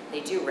us,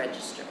 they do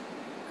register.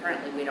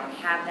 Currently, we don't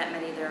have that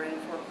many that are in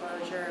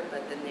foreclosure,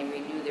 but then they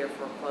renew their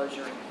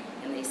foreclosure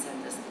and they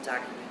send us the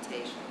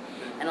documentation.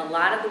 And a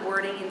lot of the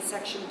wording in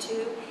section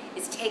 2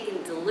 is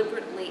taken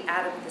deliberately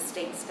out of the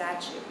state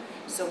statute.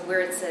 So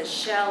where it says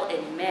shall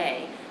and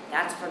may,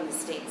 that's from the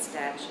state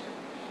statute.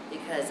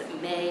 Because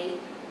may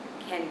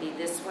can be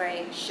this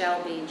way,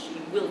 shall means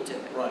you will do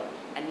it. Right.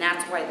 And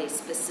that's why they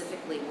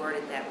specifically word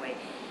it that way.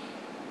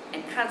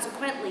 And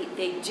consequently,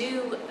 they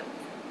do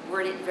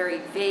word it very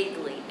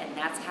vaguely, and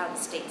that's how the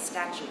state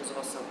statute is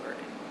also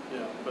worded.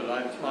 Yeah, but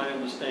it's my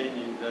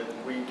understanding that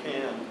we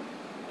can, and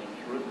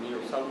it's written here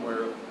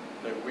somewhere,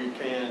 that we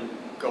can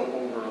go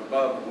over and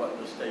above what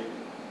the state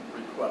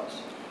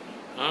requests.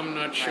 I'm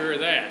not sure of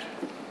that.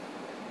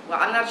 Well,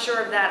 I'm not sure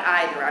of that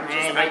either.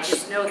 I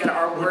just know that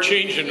our we're wording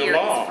changing the here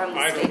law. is from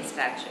the state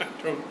statute.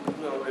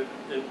 No, if,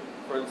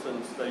 for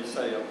instance, they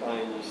say a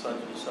fine is such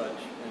and such,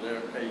 in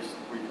their case,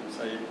 we can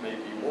say it may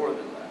be more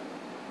than that,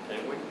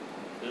 can't we?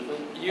 Isn't it?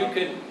 You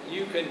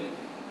can,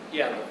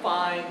 yeah, the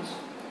fines,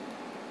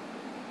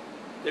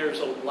 there's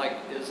like,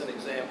 as an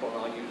example, and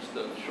I'll use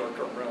the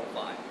short-term rental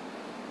fine.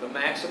 The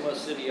maximum a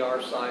city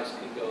our size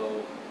can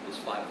go is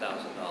 $5,000.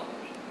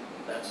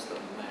 That's the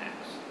max.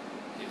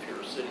 If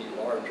you're a city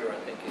larger, I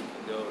think it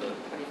can go to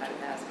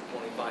 25,000.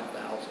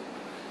 25,000.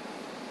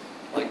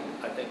 Like,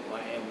 I think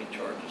Miami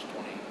charges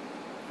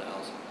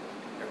 20,000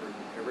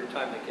 every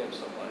time they give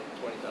somebody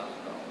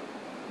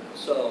 $20,000.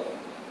 So,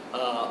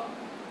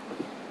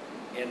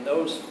 and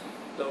those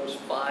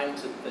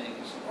fines and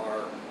things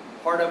are,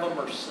 part of them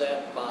are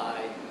set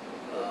by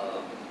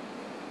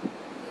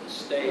the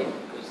state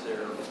because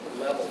they're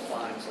level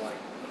fines, like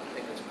I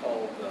think it's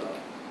called, was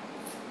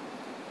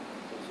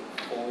it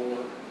 4? I'm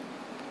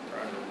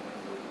trying to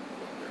remember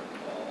what they're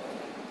called.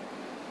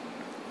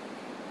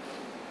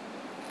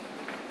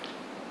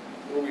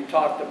 Where we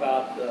talked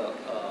about the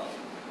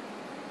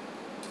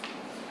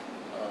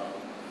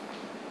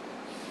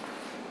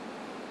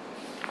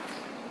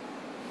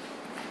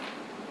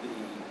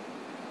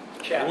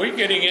Are we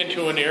getting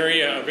into an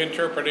area of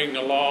interpreting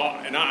the law?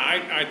 And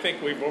I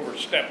think we've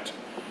overstepped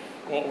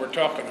what we're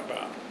talking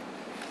about.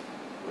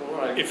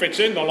 Well, If it's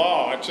in the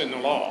law, it's in the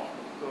law.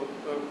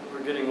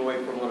 we're getting away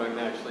from what I'm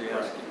actually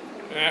asking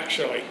for.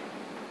 Actually,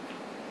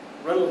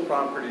 Rental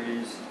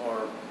properties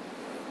are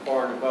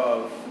far and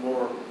above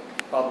more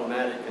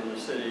problematic in the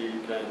city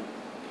than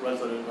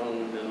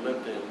resident-owned and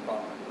lived-in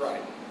properties.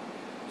 right.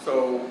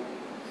 So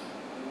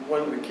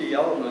one of the key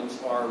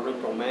elements are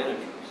rental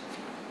managers.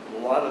 A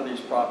lot of these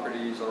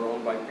properties are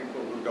owned by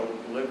people who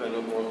don't live in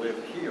them or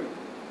live here.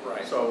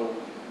 Right. So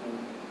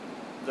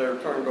they're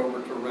turned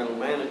over to rental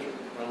managers,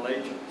 rental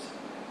agents.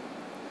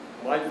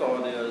 My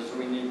thought is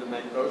we need to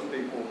make those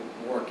people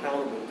more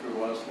accountable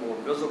to us, more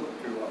visible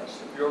to us.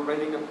 If you're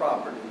renting a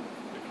property,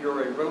 if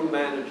you're a rental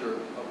manager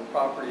of a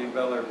property in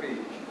Bel Air Beach,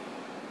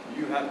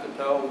 you have to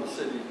tell the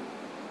city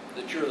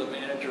That you're the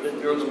manager for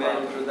that you're the this property.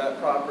 manager of that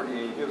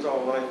property, and here's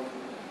all my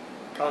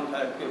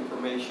contact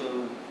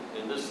information,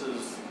 and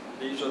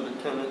these are the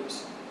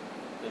tenants,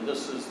 and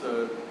this is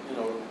the, you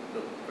know,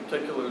 the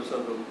particulars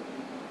of the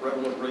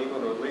rental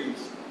agreement or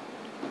lease.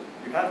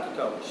 You have to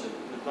tell the city.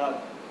 It's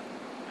not,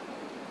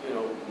 you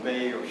know,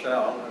 may or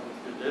shall.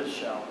 It is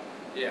shall.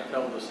 Yeah.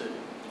 Tell the city.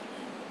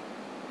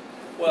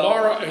 Well,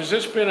 Laura, has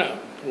this been a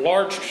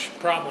large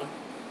problem?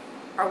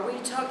 Are we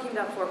talking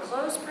about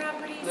foreclosed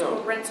properties No.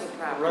 or rental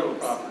properties? Rental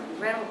properties.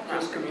 Rental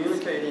Just properties.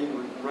 communicating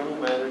with rental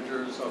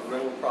managers of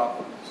rental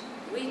properties.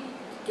 We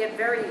get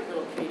very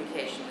little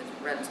communication with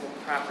rental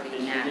property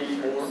And you managers.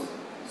 need more,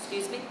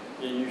 Excuse me?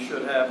 and you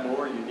should have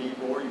more, you need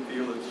more, you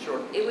feel it's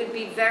short. It would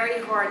be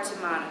very hard to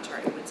monitor.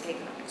 It would take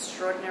an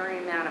extraordinary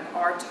amount of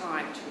our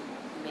time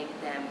to make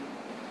them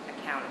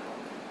accountable.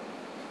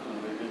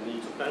 Maybe it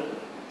needs a penalty.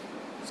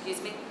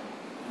 Excuse me?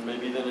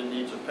 Maybe then it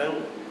needs a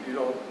penalty. If you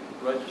don't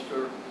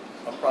register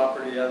a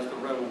property as the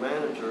rental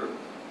manager,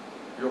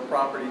 your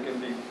property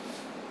can be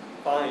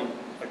fined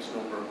X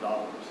number of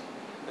dollars.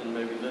 And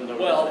maybe then they'll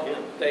well, let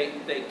it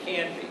in. they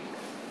can be.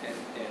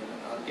 And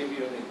I'll give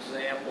you an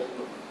example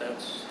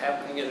that's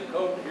happening at a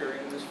code hearing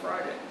this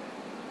Friday.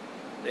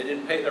 They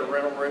didn't pay their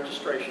rental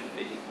registration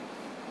fee.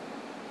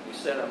 We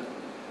sent them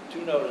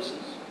 2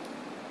 notices.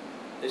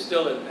 They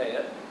still didn't pay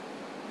it.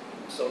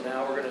 So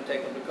now we're going to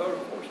take them to code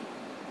enforcement.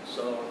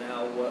 So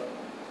now what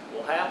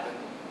will happen,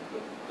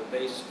 the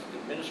base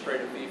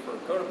administrative fee for a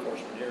code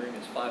enforcement hearing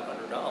is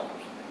 $500.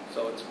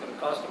 So it's going to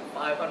cost them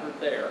 $500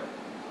 there.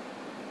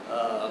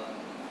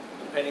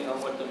 Depending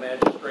on what the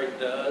magistrate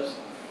does,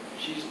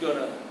 she's going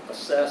to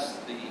assess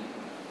the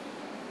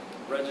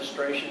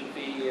registration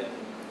fee and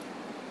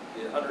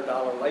the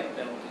 $100 late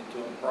penalty to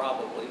them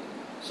probably.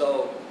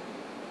 So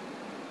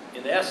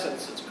in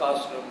essence, it's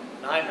costing them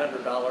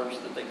 $900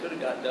 that they could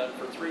have got done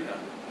for $300.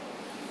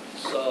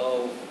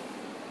 So,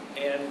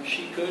 and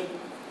she could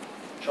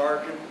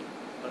charge him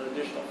an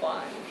additional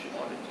fine if she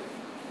wanted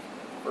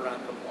to for not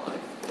complying.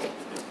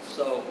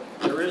 So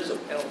there is a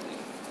penalty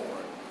for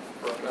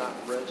it, for not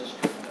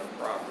registering their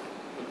property.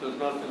 But there's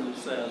nothing that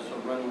says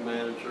a rental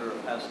manager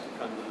has to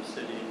come to the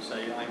city and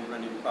say, I'm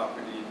renting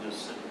property in this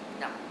city.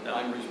 No, No.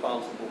 I'm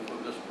responsible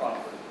for this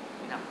property.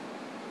 no.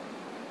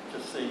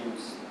 Just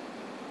seems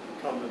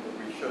incumbent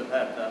that we should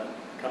have that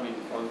coming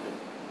from him.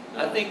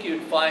 I think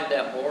you'd find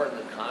that more in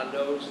the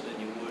condos than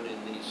you would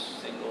in these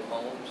single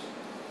homes,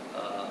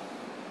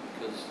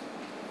 because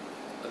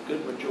a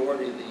good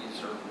majority of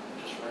these are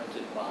just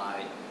rented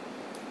by,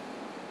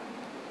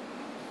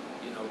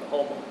 you know, the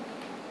homeowner.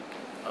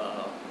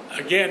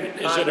 Again,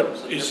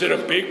 is it a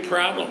big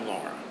problem,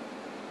 Laura?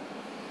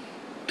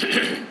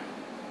 It's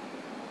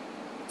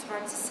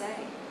hard to say.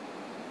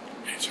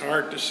 It's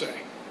hard to say.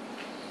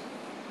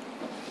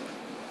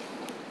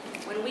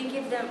 When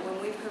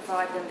we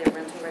provide them their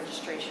rental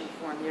registration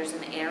form, there's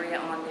an area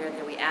on there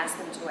that we ask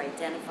them to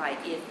identify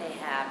if they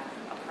have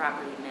a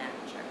property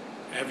manager.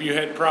 Have you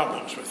had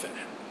problems with that?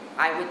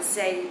 I would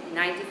say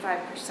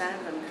 95%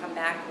 of them come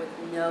back with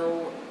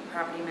no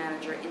property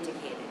manager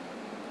indicated.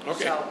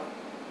 Okay. So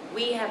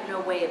we have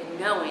no way of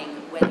knowing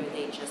whether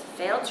they just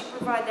failed to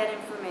provide that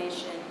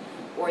information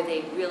or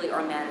they really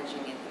are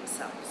managing it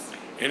themselves.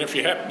 And if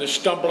you happen to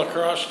stumble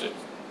across it,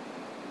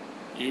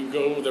 you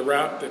go the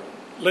route that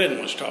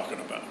Lynn was talking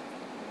about.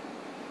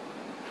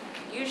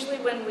 Usually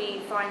when we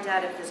find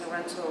out if there's a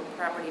rental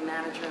property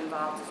manager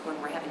involved is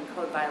when we're having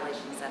code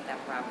violations at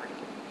that property.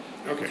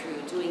 And Okay.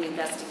 through doing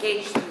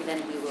investigation,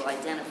 then we will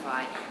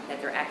identify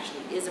that there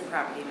actually is a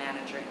property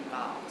manager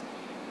involved.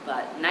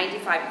 But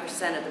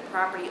 95% of the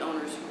property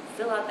owners who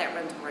fill out that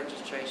rental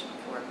registration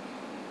form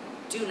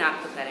do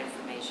not put that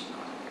information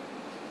on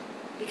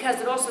there. Because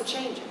it also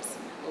changes.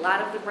 A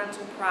lot of the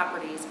rental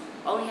properties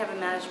only have a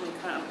management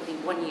company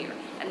 1 year,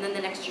 and then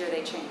the next year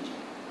they change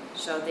it.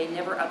 So they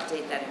never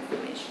update that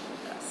information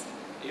with us.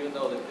 Even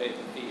though they pay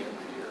the fee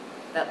every year.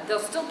 They'll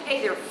still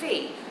pay their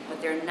fee,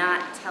 but they're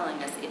not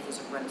telling us if there's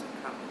a rental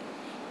company.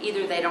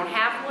 Either they don't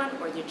have one,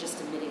 or they're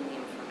just omitting the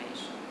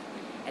information.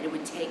 And it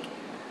would take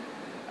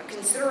a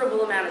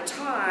considerable amount of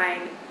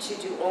time to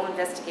do all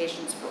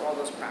investigations for all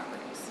those properties.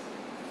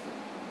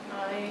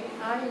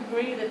 I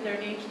agree that there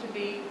needs to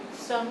be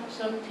some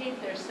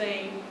teeth there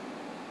saying,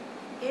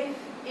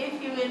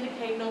 if you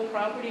indicate no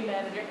property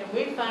manager, and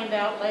we find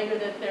out later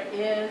that there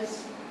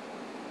is,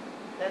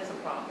 that's a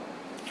problem.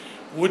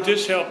 Would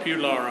this help you,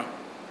 Laura?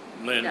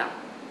 Lynn? No,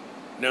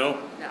 No?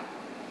 no.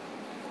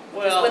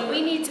 Well, When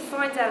we need to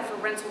find out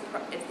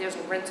if there's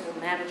a rental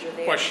manager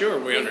there. Well, sure,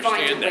 we find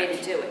understand a way that.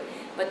 to do it.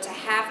 But to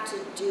have to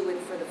do it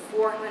for the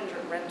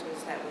 400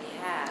 rentals that we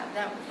have.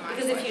 That was my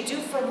Because if you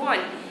do for one,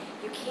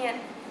 you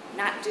can't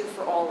not do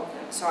for all of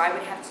them. So I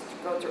would have to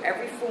go through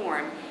every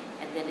form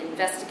and then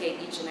investigate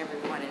each and every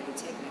one. It would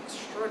take an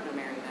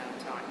extraordinary amount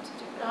of time to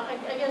do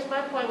that. I guess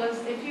my point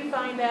was, if you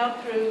find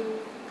out through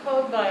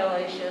code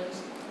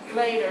violations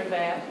later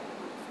that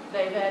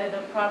they've added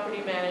a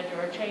property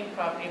manager or changed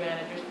property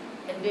managers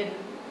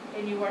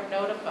and you weren't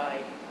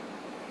notified,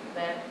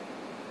 that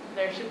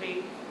there should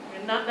be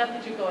And not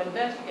that you go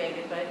investigate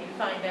it, but you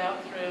find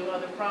out through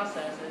other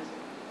processes.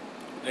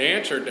 They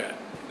answered that.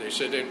 They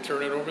said they'd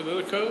turn it over to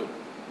the code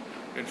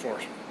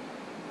enforcement.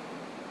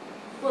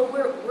 Well,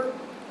 we're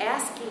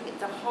asking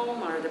the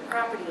homeowner, the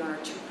property owner,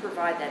 to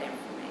provide that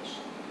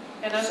information.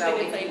 And I'm So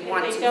saying if if you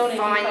want they to don't even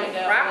find find the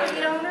out property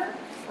later. owner,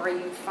 or are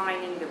you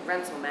finding the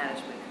rental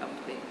management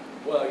company?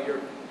 Well, you're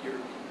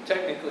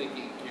technically,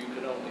 you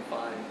can only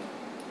find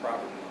the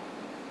property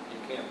owner. You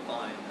can't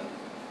find,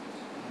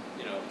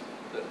 you know,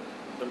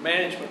 the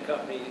management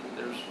company,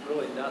 there's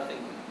really nothing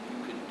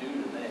you could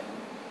do to them.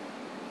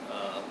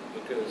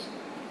 Because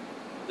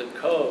the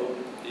code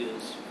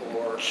is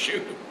for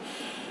Shoot.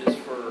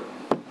 who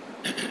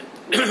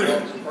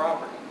owns the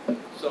property.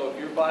 So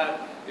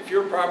if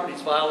your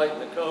property's violating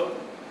the code,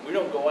 we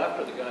don't go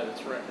after the guy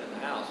that's renting the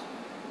house,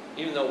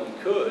 even though we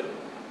could,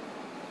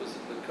 because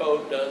the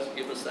code does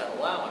give us that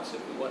allowance.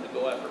 If we wanted to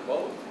go after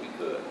both, we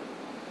could.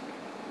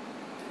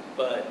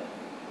 But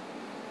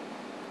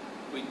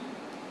we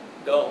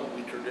don't.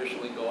 We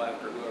traditionally go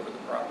after whoever the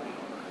property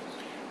owner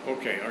is.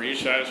 Okay, are you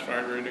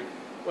satisfied, Randy?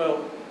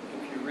 Well,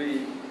 if you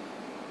read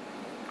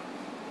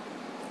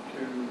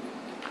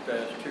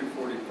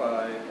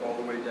 2-245 all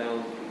the way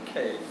down to K,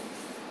 it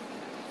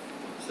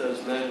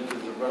says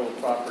managers of rental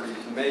properties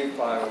may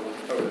file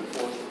with code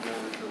enforcement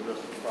manager a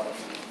list of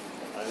properties.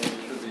 I think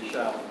it should be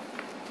shall.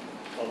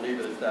 I'll leave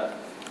it at that.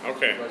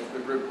 Okay. If the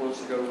group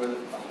wants to go with it,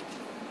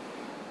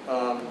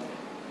 fine.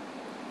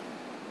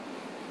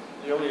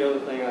 The only other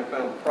thing I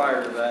found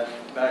prior to that,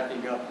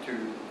 backing up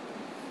to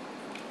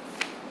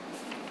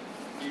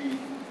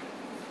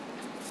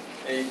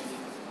E8,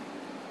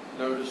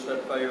 notice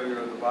that failure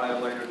of the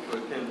violator to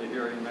attend the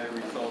hearing may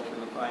result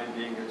in a fine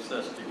being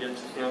assessed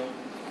against him,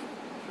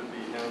 should be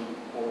him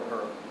or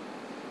her.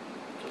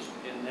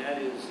 And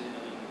that is in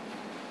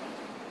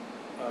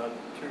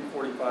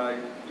 245E8.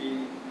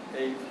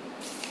 You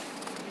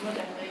want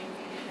that name to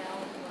be shall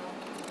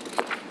as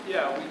well?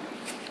 Yeah,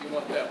 you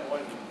want that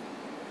one.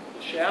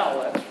 The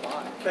shall, that's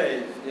fine.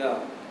 K, yeah.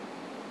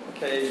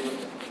 K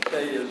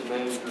is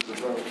managers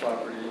of rental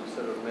property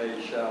instead of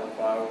may, shall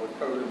file with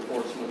code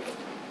enforcement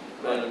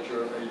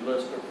manager a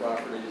list of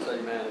properties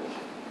they manage.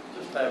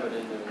 Just have it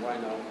in there, why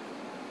not?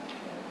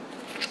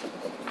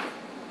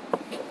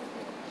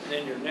 And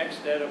then your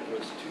next edit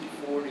was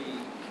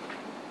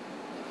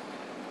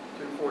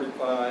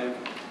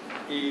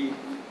 245E8.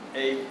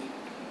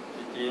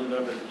 At the end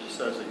of it, it just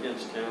says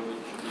against him, it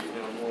should be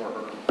him or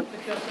her. But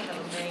you also have a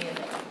may in it.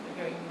 The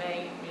hearing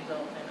may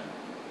result in a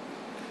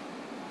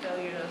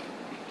failure to,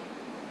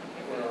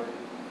 Where are you?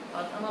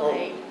 on Oh.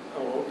 8.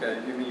 Oh, okay,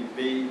 you mean B?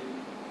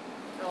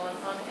 So on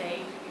 8,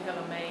 you have a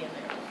may in there.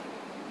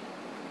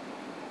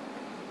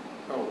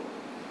 Oh,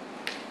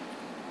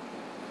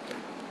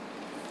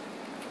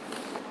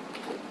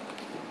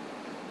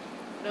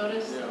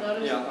 Notice Yeah,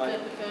 that yeah,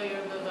 the failure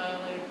of the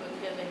violator to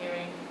attend the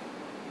hearing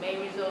may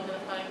result in a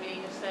fine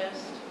being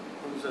assessed.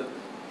 who's it? Or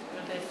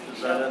that you Is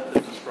shall- that at the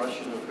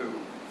discretion of who?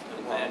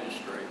 the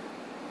magistrate.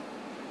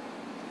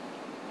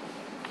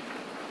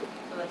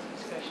 So that's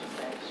discretion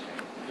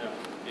magistrate. Yeah,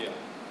 Yeah.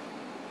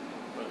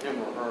 but him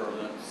or her,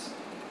 that's,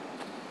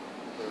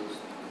 those.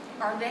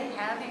 Are they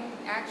having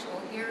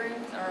actual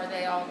hearings, or are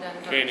they all done?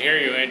 Can't hear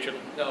you, Angela.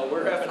 No,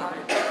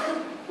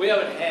 we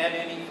haven't had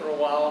any for a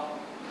while.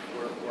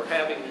 We're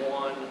having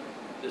one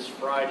this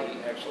Friday,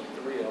 actually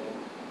 3 of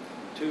them.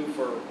 2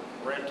 for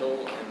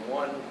rental and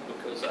 1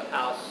 because a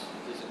house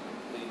isn't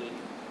completed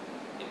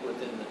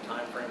within the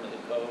time frame of the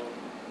code.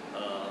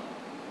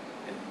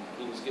 And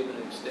he was given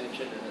an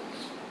extension and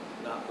it's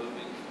not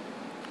moving.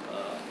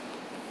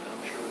 And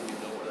I'm sure you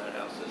know where that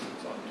house is.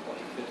 It's on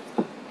 25th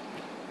and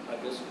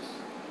Hibiscus.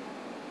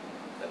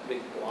 That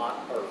big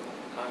block or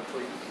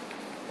concrete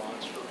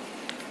monster.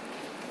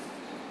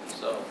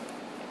 So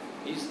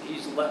he's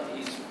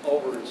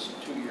over his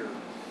 2-year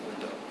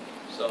window.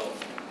 So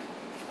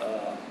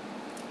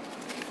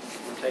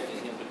we're taking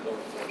him to code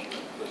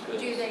enforcement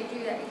because Do they do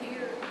that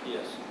here?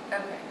 yes.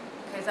 Okay,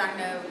 because I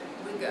know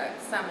we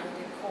got summoned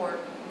to court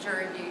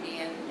jury duty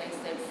and they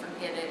said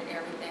forget it,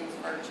 everything's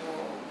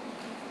virtual,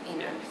 you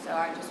know, so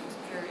I just was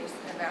curious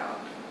about.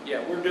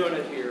 Yeah, we're doing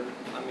it here.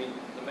 I mean,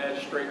 the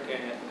magistrate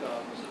can't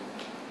comes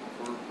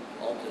and we're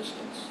all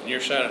distance. So.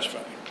 You're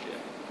satisfied? Yeah.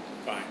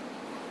 Fine.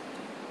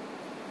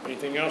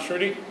 Anything else,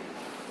 Rudy?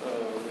 No,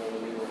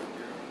 let me look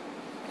here.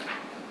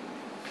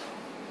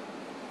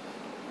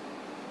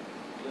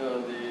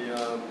 No, the,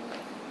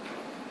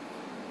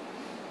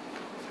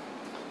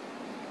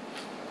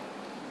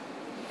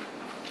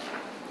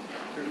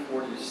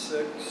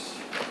 246.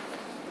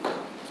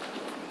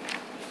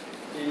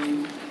 E,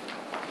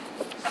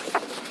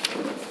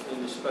 and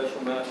the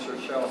special master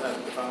shall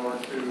have the power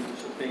to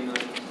subpoena,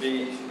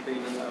 B,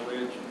 subpoena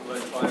alleged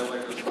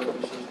violators,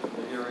 witnesses to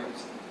the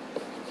hearings.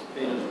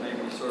 Subpoenas may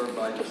be served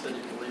by the city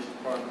police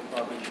department,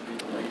 probably should be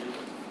deleted.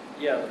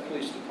 Yeah, the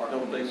police I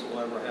department. don't think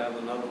we'll ever have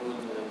another one,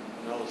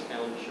 and Nellis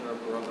County Sheriff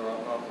or other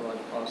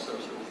authorized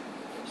processors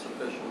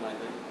sufficient, I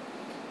think.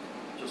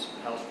 Just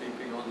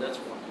housekeeping on That's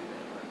that. one too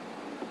bad, right?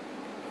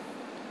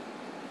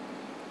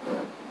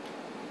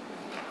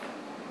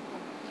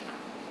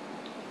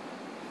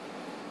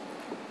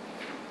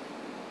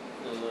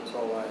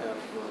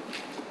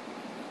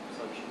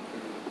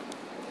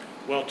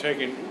 well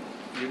taken.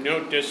 You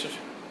note this,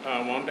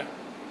 Wanda?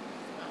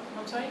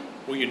 I'm sorry?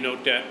 Will you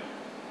note that?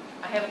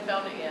 I haven't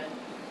found it yet.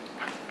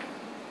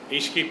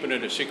 He's keeping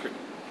it a secret.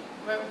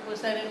 Where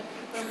was that in,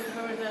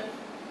 where was that,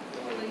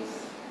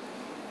 please?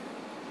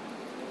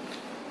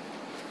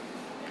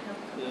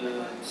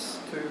 It's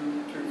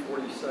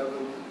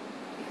 247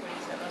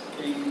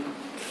 E,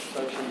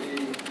 section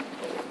E,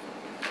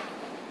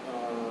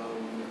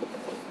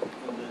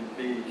 and then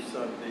B,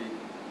 sub B.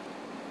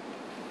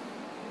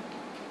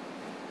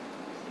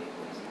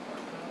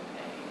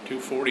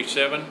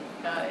 247.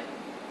 Got it.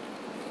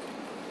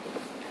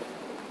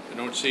 I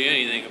don't see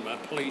anything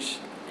about police.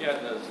 Yeah,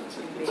 it does. It's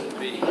in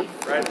B,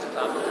 right at the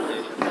top of the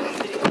page.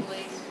 City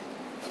police.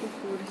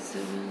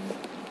 247.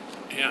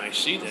 Yeah, I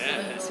see Some that.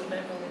 little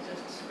literally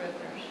just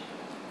scrivener's.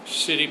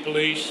 City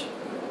police.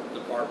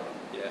 Department,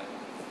 yeah.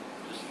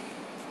 Just,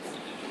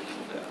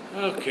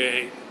 yeah.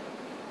 Okay.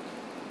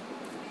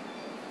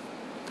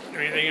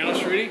 Anything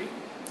else, Rudy?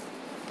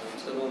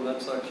 That's it on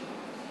that section.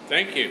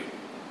 Thank you.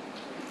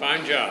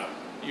 Fine job.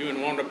 You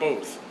and Wanda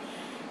both.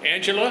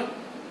 Angela?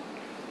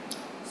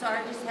 So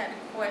I just had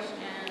a question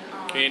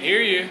on. Can't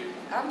hear you.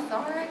 I'm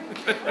sorry.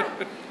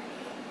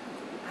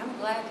 I'm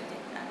glad to do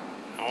that.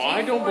 Oh,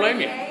 I don't blame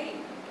you.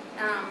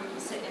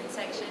 248, in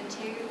section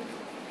 2,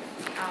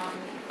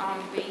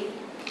 on B.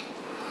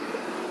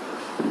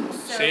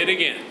 So Say it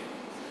again.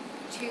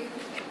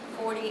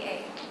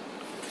 248,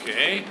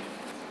 Okay.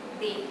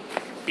 B.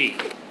 B.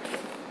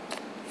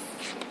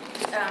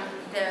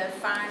 The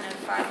fine of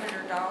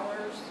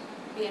 $500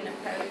 being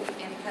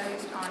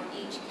imposed on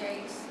each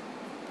case,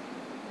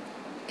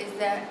 is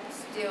that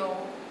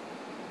still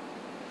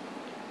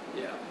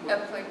Yeah.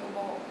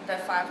 applicable, the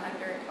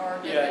 500, or?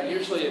 does Yeah, it need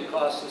usually to- it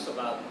costs us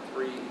about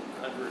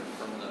 300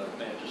 from the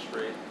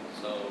magistrate,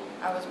 so.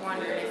 I was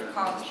wondering if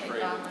costs take on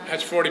that.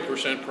 That's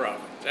 40%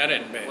 profit. That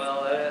ain't bad.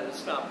 Well,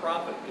 it's not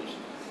profit, because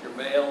you're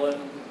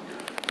mailing,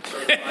 you're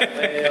certified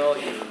mail,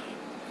 you're.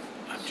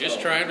 I'm just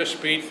so- trying to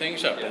speed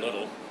things up a Yeah.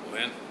 little,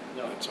 Lynn.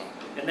 No. That's all.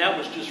 And that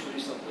was just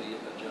recently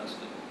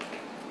adjusted.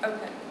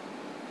 Okay.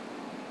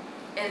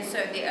 And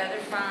so the other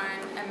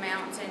fine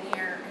amounts in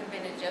here have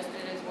been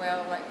adjusted as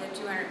well, like the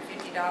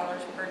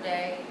 $250 per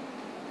day?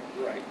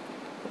 Right.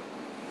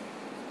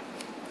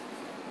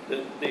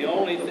 The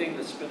only thing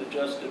that's been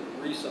adjusted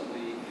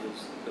recently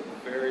is the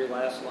very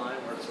last line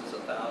where it says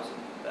 1,000,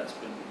 that's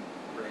been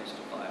raised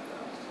to 5,000.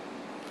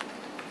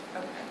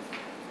 Okay.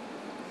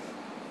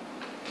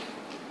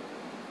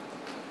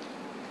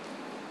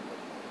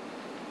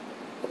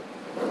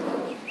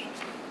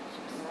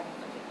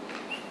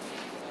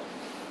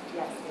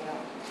 Yes,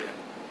 they are.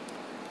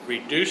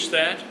 Reduce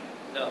that,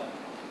 No,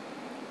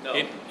 no,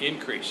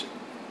 increase it.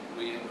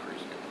 we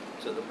increased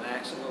it to the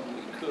maximum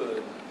we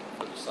could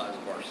for the size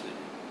of our city.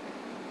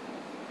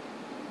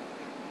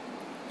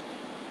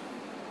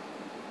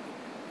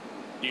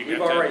 You We've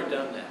got that? already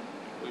done that.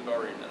 We've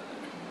already done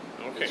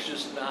that. Okay. It's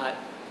just not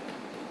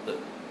the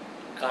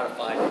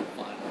codified and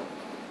final.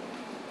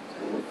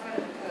 In front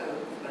of the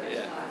code, but it's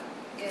Yeah. not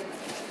in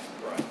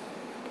the Right.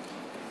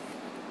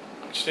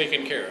 It's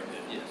taken care of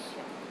then. Yes.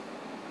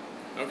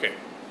 Okay.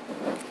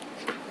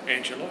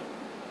 Angela?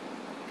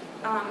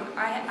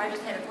 I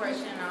just had a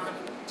question on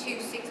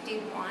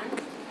 261.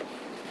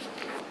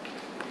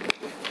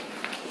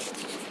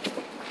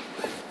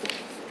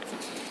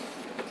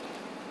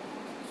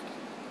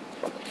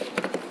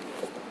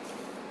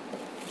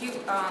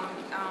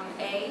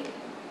 A,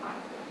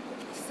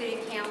 city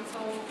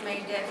council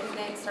may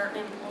designate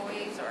certain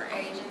employees or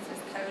agents as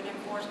code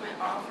enforcement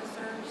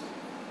officers.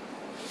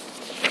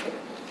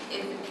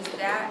 Is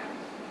that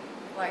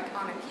like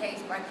on a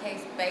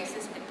case-by-case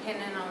basis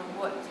depending on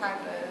what type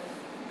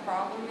of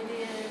problem it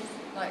is?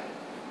 Like,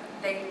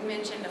 they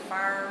mentioned a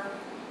fire,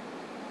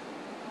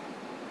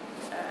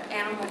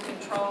 animal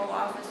control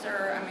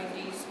officer. I mean,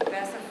 do you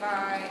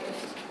specify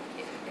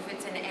if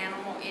it's an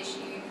animal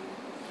issue,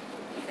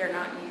 they're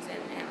not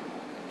using animal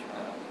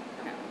control?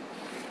 No.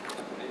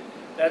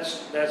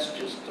 That's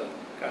just a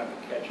kind of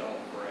a catch-all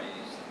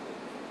phrase.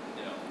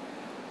 You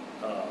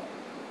know,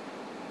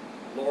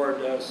 Laura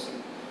does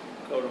some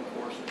code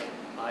enforcement.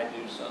 I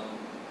do some.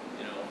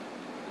 You know,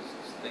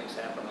 things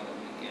happen on the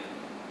weekend.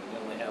 We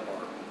only have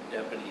our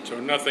deputies. So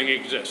nothing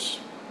exists.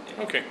 You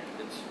know, Okay.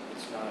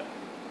 It's not.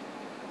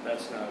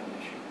 That's not an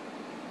issue.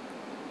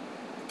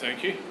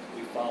 Thank you.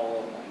 We follow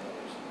up on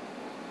those.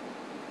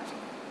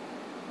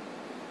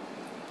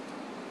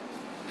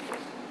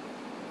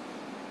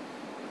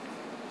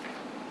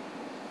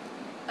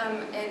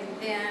 And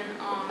then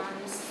on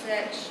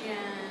section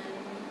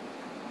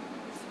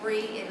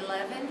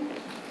 311,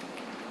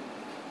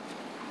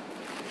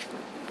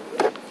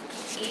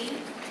 E,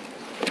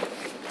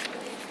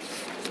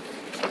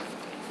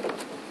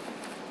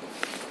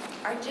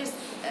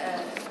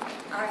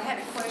 I had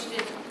a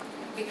question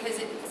because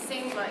it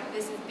seems like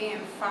this is being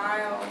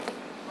filed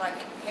like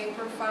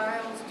paper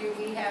files. Do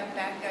we have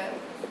backup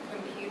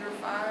computer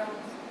files?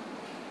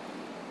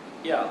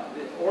 Yeah,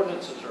 the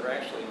ordinances are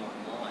actually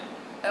online.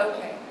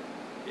 Okay.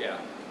 Yeah.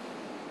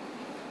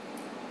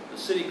 The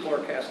city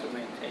clerk has to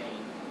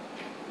maintain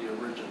the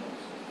originals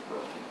for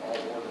all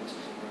ordinances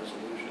and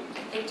resolutions.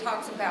 It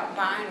talks about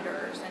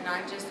binders, and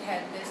I just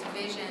had this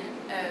vision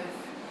of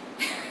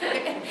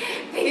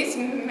these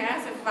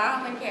massive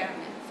filing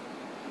cabinets.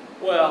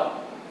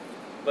 Well,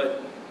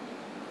 but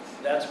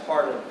that's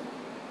part of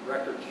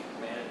records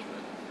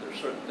management. There's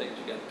certain things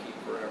you got to keep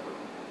forever.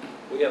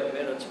 We have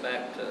minutes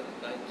back to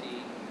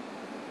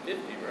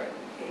 1950, right?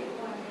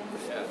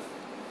 Yeah.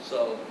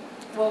 So,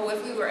 Well,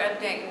 if we were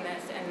updating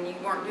this and you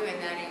weren't doing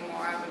that anymore,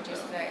 I would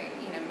just say,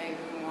 maybe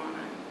we want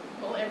to.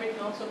 Well, every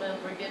council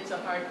member gets a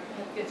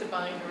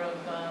binder of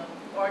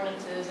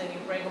ordinances, and you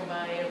bring them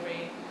by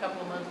every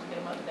couple of months to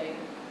get them updated.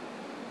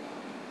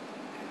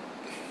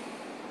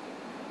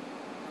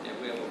 yeah,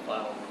 we have a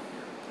file room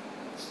here.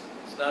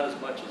 It's not as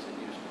much as it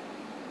used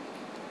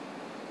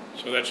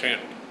to So that's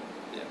handled.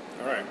 be. Yeah.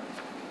 All right.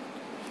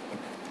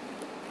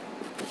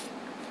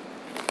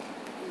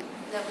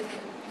 That was it.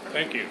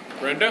 Thank you.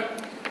 Brenda?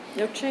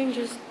 No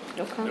changes,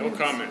 no No comments.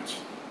 comments.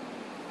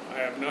 I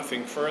have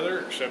nothing further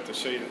except to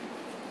say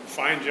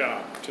fine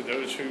job to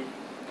those who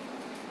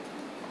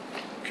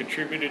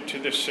contributed to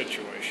this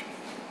situation,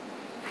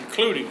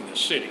 including the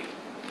city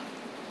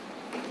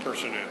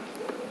personnel.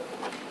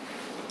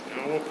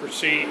 Now we'll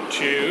proceed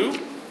to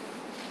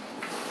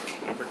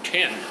number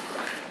 10.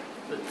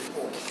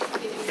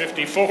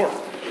 54.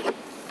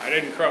 I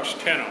didn't cross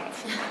 10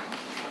 off.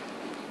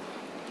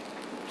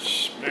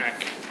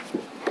 Smack.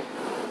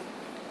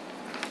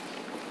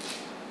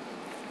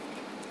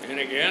 And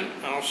again,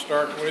 I'll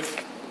start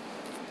with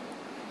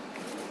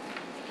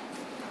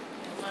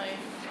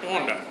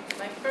Wanda.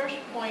 My first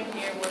point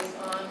here was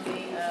on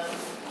the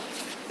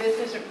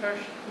business or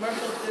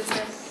commercial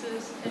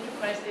businesses,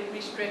 enterprise they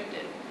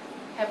restricted.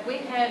 Have we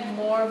had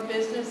more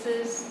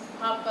businesses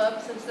pop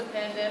up since the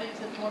pandemic,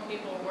 since more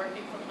people are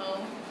working from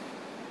home?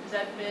 Has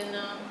that been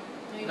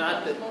any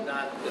Not that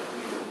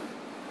noticeable?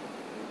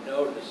 we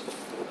noticed.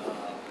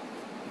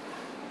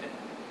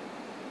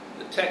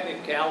 The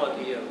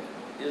technicality of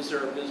is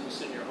there a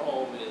business in your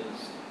home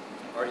is,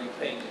 are you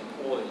paying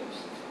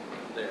employees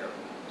there?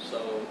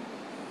 So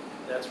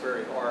that's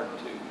very hard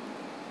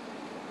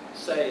to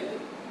say that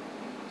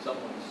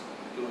someone's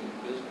doing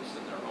business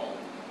in their home.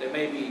 They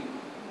may be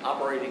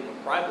operating a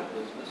private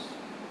business,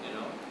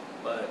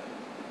 but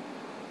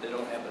they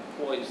don't have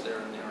employees there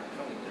and they aren't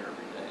coming there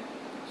every day.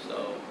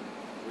 So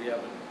we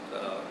haven't,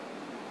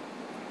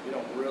 we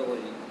don't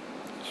really,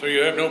 So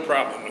you have no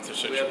problem with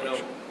the we have no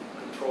situation?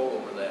 control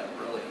over that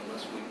really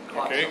unless we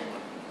caught Okay. someone.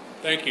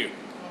 Thank you.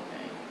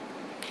 Okay.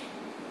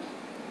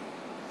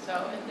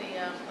 So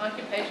the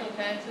occupational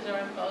taxes are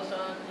imposed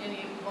on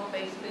any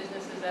home-based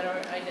businesses that are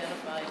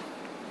identified.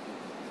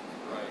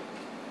 Right.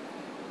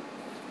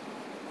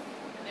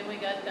 And then we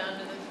got down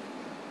to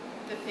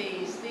the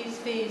fees. These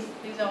fees,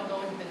 these all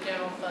go into the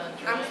general fund,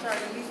 right? I'm sorry,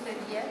 you said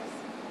yes?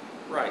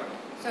 Right.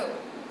 So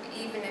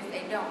even if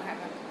they don't have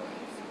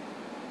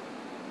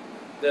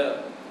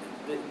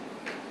employees?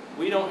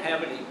 We don't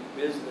have any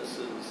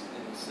businesses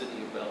in the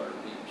city of Bel Air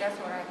Beach. That's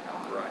what I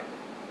thought. Right.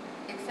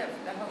 Except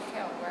for the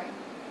hotel, right?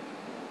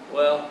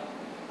 Well,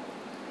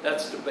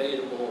 that's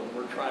debatable, and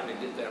we're trying to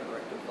get that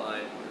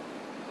rectified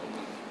when we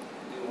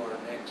do our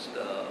next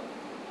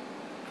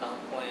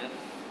comp plan.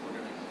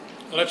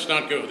 Let's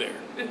not go there.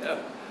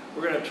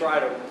 We're going to try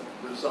to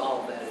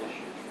resolve that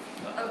issue.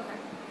 Okay,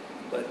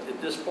 But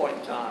at this point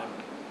in time,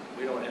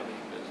 we don't have any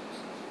business.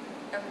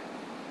 okay.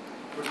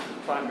 Which is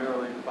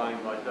primarily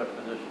defined by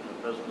definition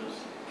of business,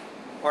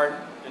 Pardon?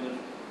 and is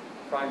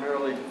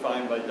primarily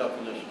defined by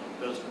definition of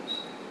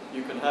business.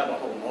 You can have a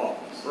home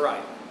office.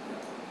 Right,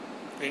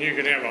 And you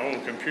can have a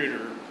home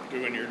computer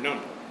doing your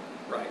number.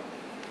 right.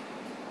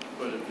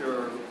 But if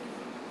you're,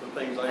 the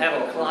things I. Having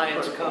call for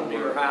clients critical come to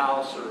your work,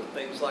 house or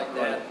things like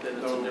that, Right. then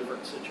it's No- a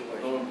different No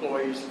situation.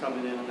 employees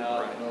coming in and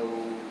out, Right.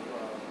 no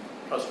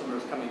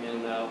customers coming in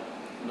and out,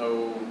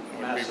 no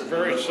be massive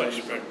very deliveries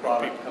suspect of with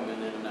product people. coming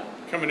in and out.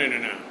 Coming in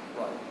and out.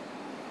 Right,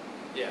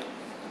 Yeah,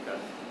 okay.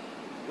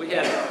 we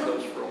had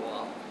those for a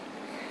while,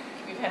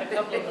 We've had a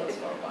couple of those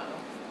for a while.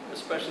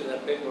 especially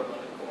that big one on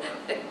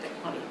the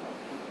corner.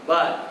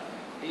 But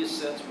he's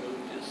since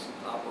moved his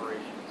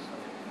operations.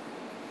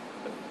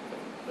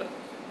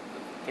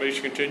 Please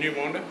continue,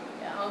 Wanda.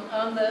 Yeah,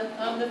 on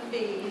the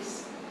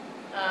fees,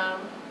 have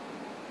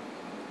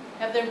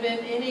there been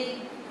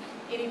any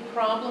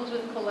problems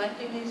with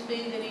collecting these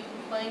fees, any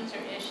complaints or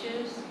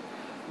issues?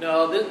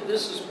 No,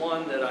 this is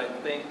one that I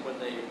think when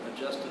they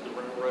adjusted the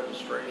rental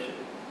registration,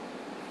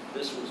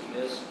 this was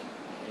missed.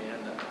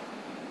 And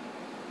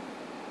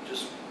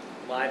just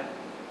my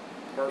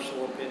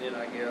personal opinion,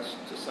 I guess,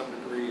 to some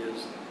degree,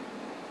 is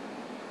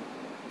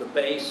the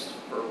base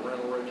for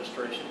rental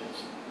registration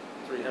is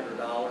 $300.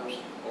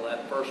 Well,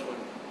 that first one,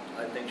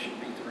 I think, should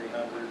be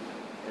 $300.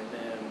 And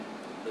then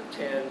the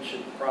 10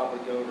 should probably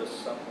go to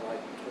something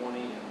like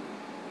 20 and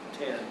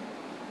 10.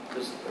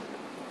 Because,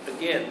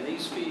 again,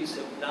 these fees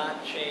have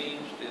not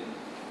changed in,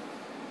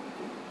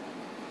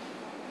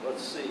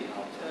 let's see,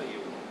 I'll tell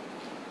you,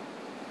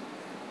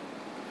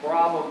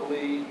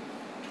 probably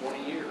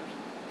 20 years.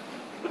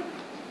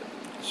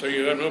 So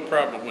you have no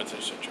problem with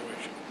this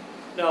situation?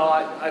 No,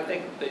 I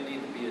think they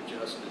need to be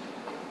adjusted.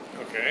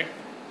 Okay.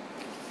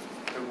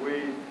 Have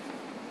we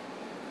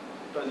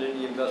done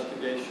any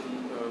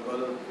investigation of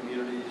other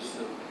communities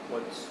of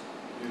what's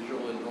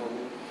usual and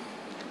normal?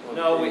 on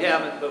No, we fees?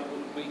 haven't, but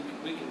we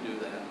can do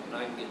that, and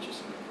I can get you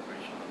some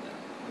information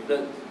on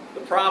that.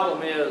 The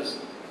problem is,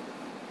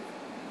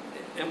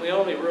 and we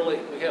only really,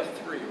 we have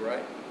three,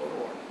 right?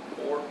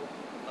 Four.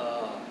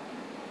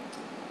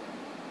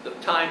 The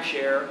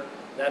timeshare,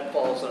 that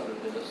falls under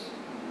this.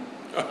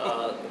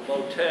 The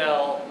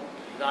motel,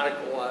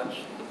 Nautical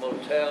Watch, the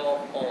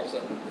motel falls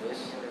under this.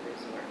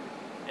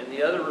 And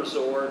the other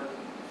resort,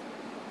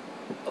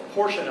 a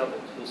portion of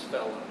it has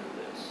fell under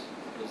this.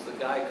 Because the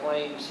guy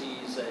claims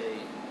he's a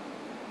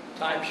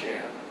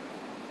timeshare.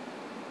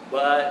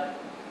 But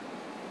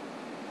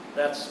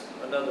that's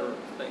another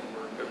thing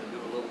we're going to do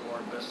a little more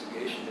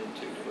investigation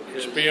into.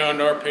 It's Because,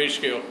 beyond our pay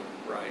scale.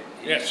 right.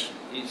 Yes.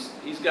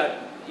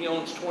 He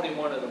owns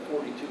 21 of the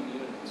 42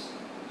 units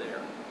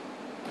there.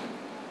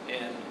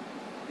 And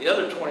the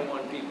other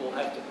 21 people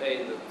have to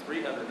pay the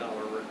 $300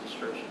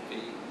 registration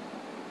fee.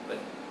 But,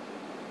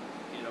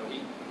 you know,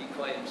 he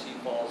claims he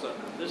falls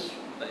under this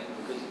thing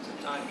because it's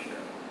a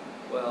timeshare.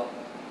 Well,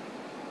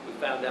 we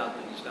found out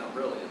that he's not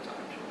really a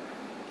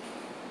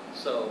timeshare.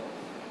 So,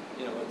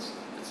 you know, it's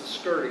a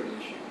skirting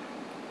issue.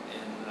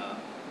 And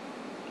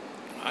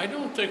I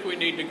don't think we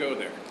need to go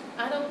there.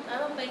 I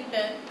don't think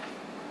that,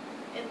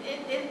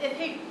 if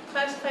he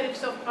classified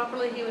himself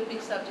properly, he would be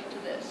subject to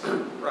this.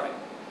 right.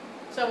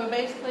 So we're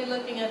basically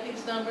looking at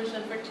these numbers,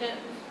 and for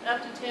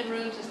up to 10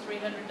 rooms is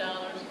 $300.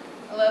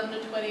 11 to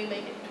 20,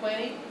 make it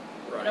 20.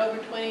 Right. And over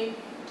 20,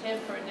 10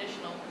 for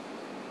additional.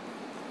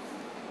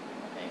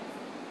 Okay,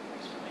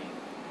 works for me.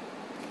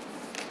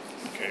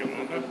 Okay,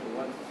 100 well, with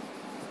what?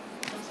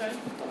 I'm sorry?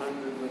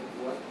 100 with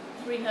what?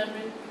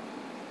 300,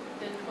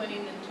 then 20,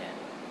 then 10.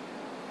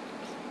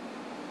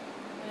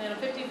 And then a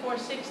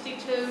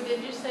 5462,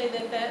 did you say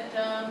that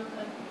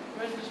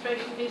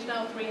registration fee is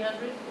now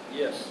 300?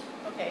 Yes.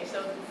 Okay,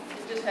 so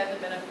it just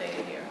hasn't been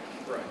updated here.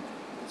 Right.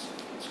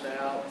 It's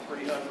now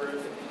 300,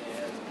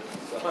 and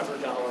the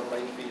 $100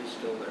 late fee is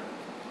still there.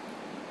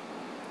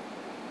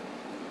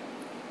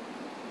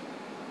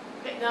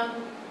 Okay, now,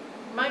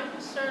 my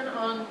concern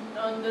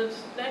on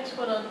this next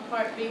one, on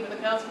Part B, where the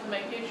council can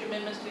make future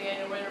amendments to the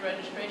annual rental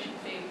registration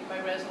fee by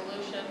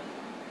resolution.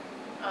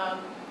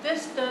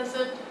 This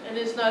doesn't and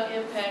is not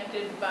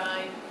impacted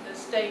by the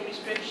state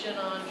restriction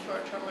on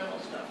short-term rental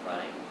stuff, right?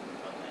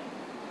 Okay.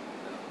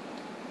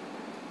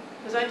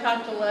 Because I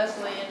talked to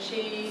Leslie, and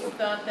she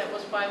thought that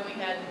was why we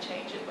hadn't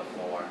changed it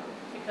before,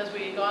 because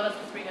we had gone up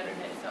to 300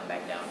 and had come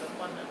back down to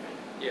 100.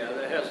 Yeah,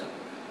 that hasn't.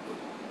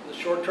 The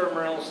short-term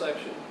rental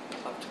section,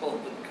 I've told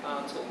the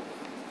council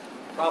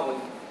probably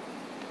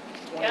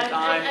 20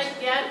 times,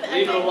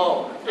 leave it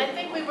alone. I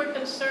think we were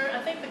concerned,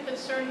 I think the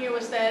concern here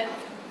was that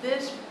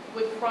this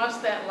would cross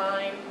that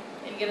line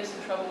and get us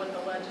in trouble with the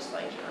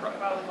legislature. Right.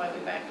 Probably why we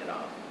backed it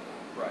off.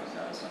 Right. So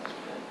that's not good.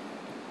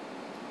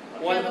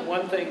 Okay,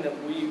 One thing that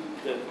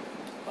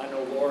I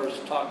know Laura's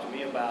talked to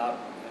me about,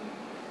 and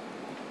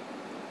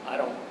I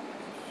don't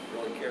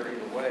really care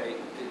either way,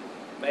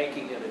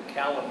 making it a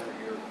calendar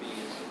year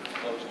fee as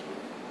opposed to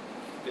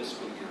a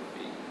fiscal year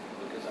fee,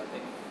 because I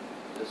think,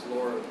 as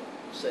Laura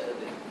said,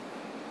 it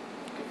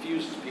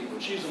confuses people.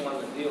 She's the one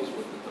that deals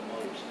with it the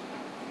most.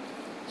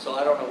 So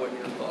I don't know what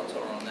your thoughts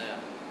are on that.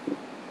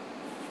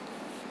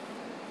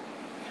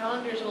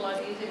 Calendar's a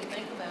lot easier to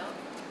think about.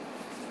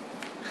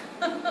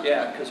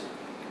 Yeah, because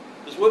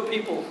what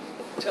people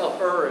tell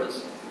her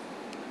is,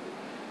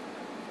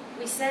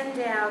 We send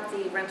out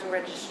the rental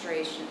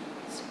registrations,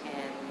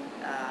 and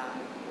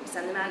we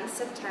send them out in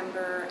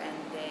September, and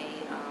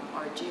they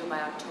are due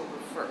by October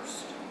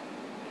 1st.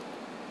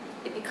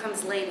 It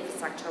becomes late if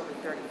it's October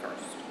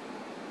 31st.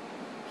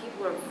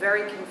 People are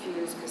very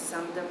confused because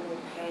some of them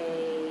will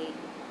pay,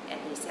 and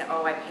they say,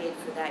 oh, I paid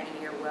for that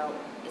year. Well,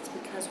 it's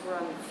because we're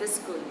on the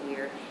fiscal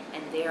year,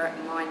 and their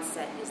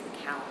mindset is the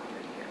calendar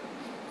year.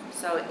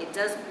 So it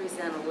does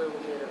present a little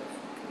bit of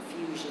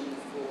confusion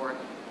for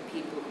the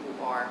people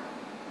who are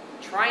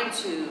trying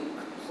to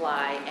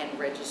comply and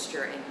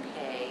register and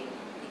pay,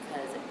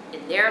 because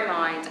in their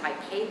mind, I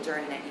paid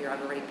during that year,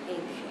 I've already paid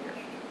the year.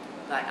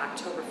 But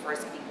October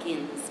 1st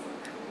begins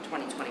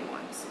 2021.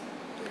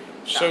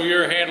 So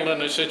you're handling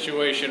the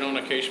situation on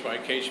a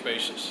case-by-case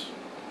basis?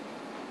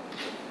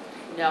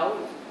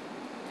 No,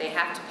 they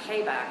have to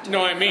pay back.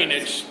 No, I mean,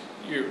 it's,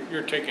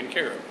 you're taken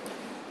care of.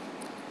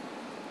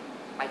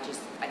 I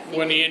think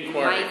When the it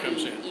inquiry might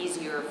comes be in.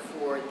 easier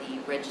for the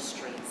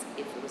registrants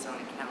if it was on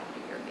a calendar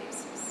year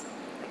basis.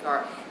 Like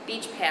our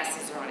beach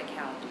passes are on a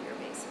calendar year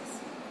basis.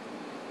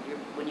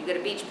 When you get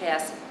a beach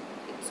pass,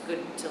 it's good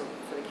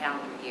for the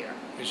calendar year.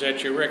 Is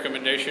that your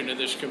recommendation to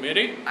this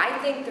committee? I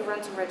think the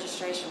rental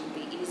registration would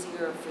be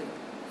easier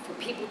for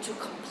people to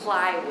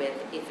comply with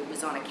if it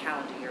was on a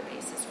calendar year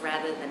basis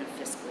rather than a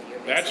fiscal year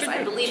basis. That's a I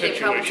good believe they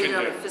probably did it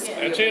on a situation. fiscal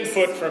year That's basis.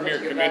 input from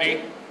because your of committee.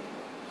 budget.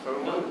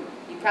 So moved.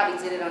 You probably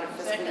did it on a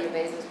fiscal Second. year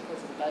basis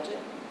because of the budget.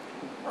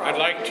 I'd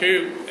like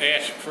to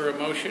ask for a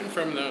motion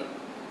from the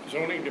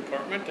zoning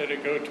department that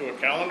it go to a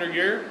calendar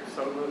year.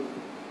 So moved.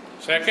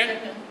 Second?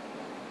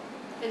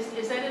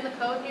 Is that in the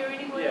code here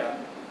anywhere? Yeah,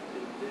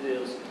 it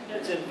is.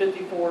 It's in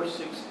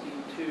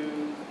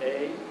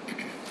 5462A.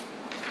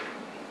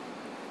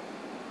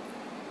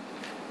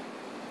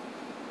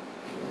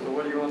 So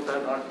what do you want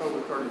that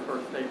October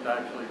 31st date to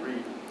actually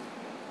read?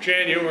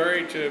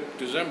 January to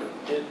December.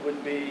 It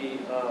would be,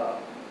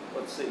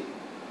 let's see,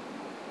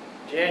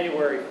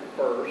 January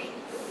 1st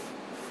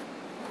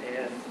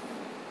and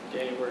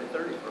January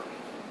 31st.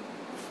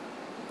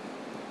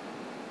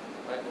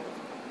 Right?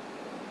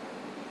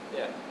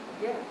 Yeah,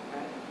 Yeah.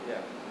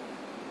 yeah.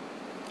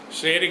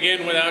 Say it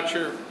again without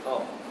your,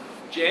 Oh,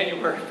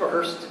 January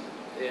 1st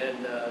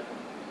and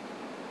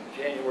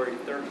January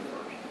 31st.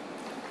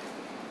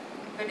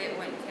 But it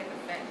wouldn't take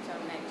effect till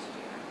next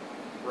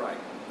year. Right,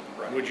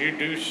 right. would you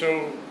do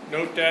so,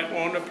 note that,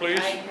 Wanda, please?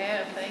 I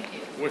have, thank you.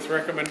 With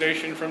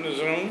recommendation from the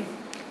zone?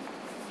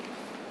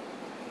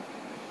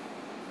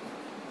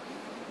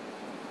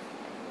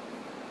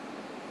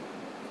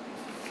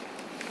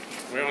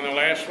 We on the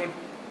last one?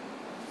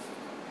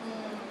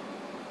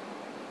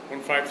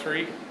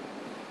 153?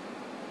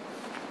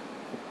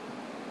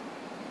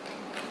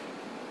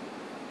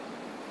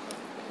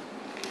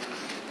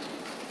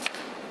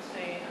 Let's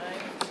see,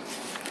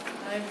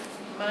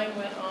 mine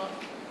went on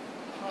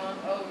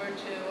over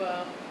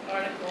to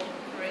Article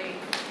 3.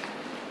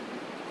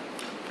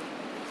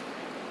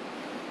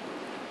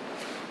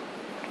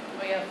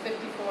 Oh yeah,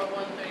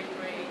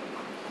 54-133.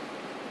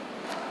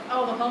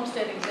 Oh, the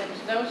homestead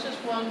exemptions. I was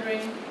just wondering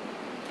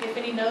if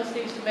any notes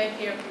needs to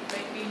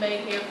be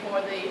made here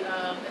for the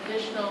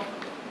additional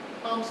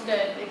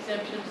homestead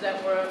exemptions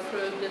that were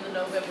approved in the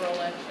November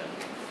election.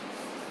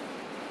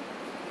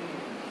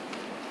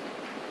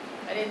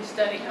 I didn't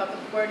study how the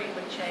wording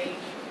would change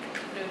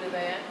due to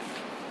that.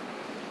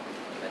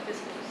 But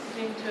this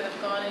seemed to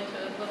have gone into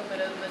a little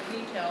bit of the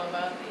detail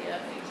about the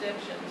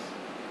exemptions.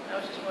 I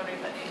was just wondering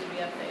if that needed to be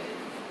updated.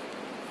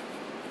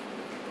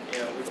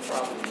 Yeah, we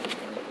probably need to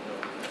know that.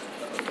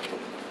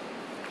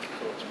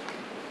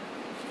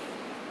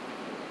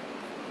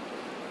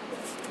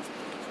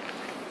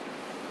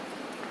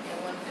 Yeah,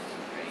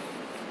 153.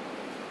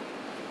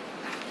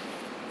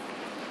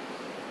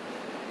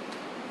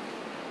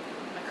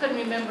 I couldn't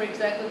remember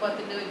exactly what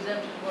the new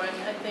exemptions were.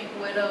 I think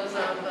widows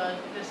of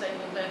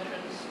disabled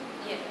veterans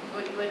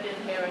would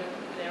inherit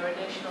their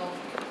additional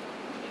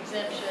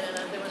exemption,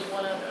 and there was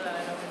one other that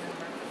I don't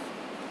remember.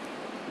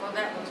 Well,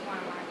 that was one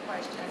of my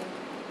questions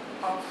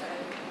also.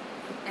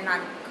 And I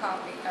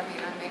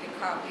made a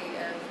copy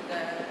of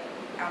the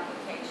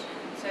application.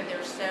 So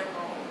there's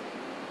several,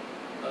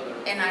 Other,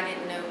 and I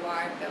didn't know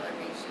why Bella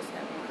Beach just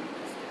had one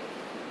listed.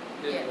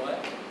 did Yeah.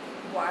 what?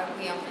 Why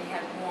we only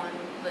had one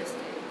listed,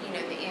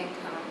 the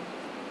income.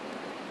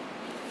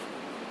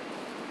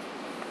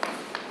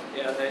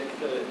 Yeah, the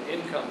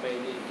income may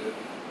need to,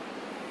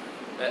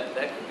 that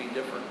could be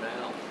different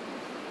now.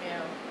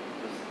 Yeah.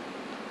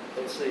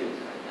 Let's see,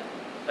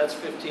 that's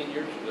 15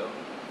 years ago.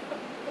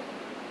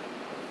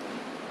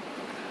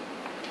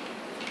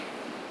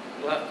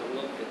 We'll have to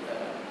look at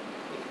that.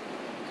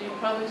 So you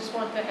probably just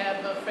want to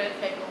have Fred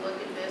take a look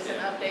at this and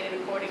Yeah. update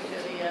it according to the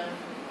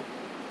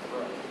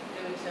Right.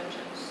 new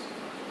exemptions.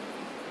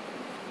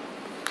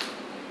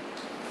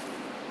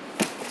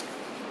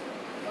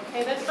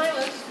 Okay, that's my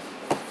list.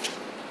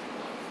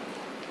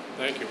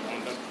 Thank you,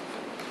 Wanda.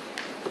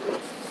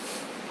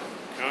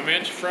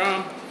 Comments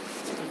from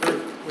the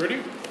group?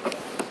 Rudy?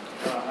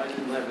 I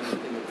didn't have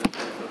anything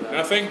additional for that.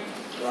 Nothing?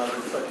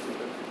 Section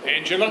 54.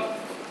 Angela?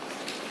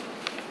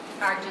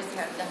 I just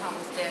have the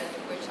homestead,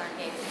 which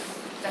I gave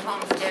you. The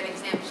homestead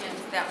exemptions,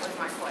 that was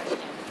my question.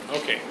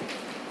 Okay.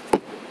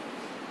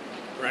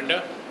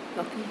 Brenda?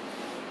 Nothing.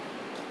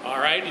 All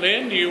right,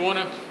 Lynn, do you want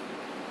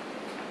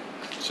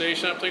to say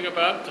something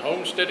about the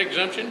homestead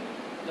exemption?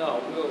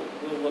 No,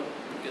 we'll look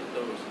at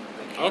those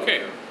and make sure. Okay.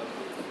 they're-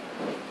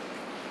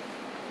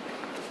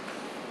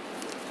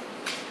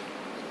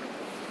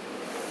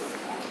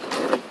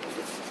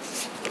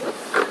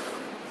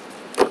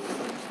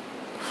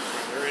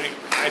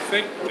 I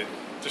think that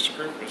this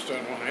group has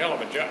done one hell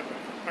of a job.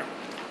 I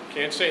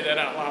can't say that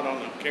out loud on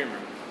the camera.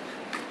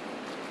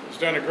 It's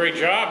done a great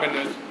job in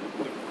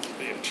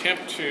the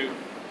attempt to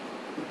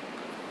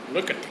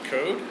look at the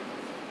code,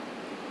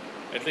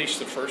 at least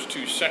the first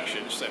two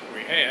sections that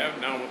we have.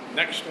 Now,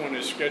 next one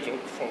is scheduled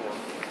for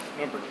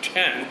number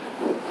 10,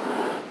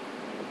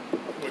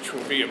 which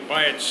will be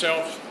by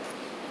itself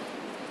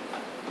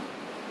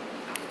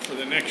for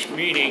the next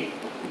meeting.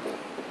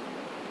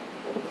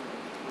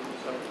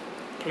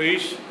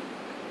 Please?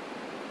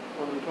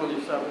 On the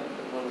 27th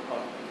at 1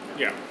 o'clock.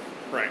 Yeah,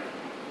 right.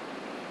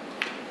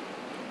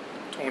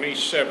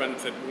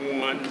 27th at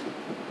 1.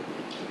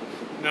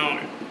 Now,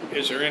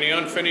 is there any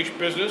unfinished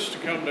business to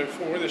come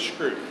before this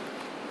group?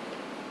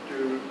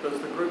 Does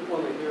the group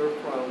want to hear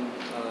from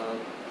the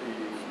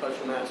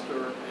special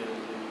master and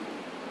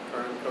the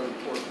current code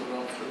enforcement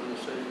officer in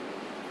the city?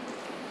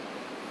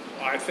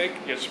 I think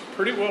it's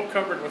pretty well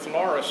covered with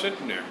Laura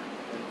sitting there,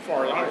 as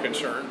far as I'm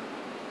concerned.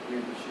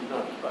 She's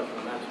not a special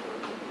master.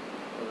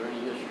 Are there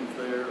any issues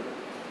there?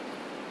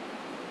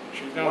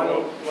 She's Why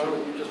gonna,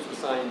 don't you just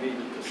assign me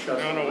to discuss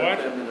it gonna with what?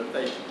 them, and if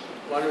they,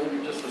 why don't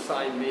you just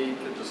assign me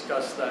to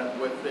discuss that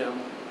with them,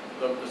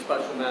 the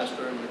special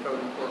master and the code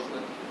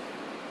enforcement,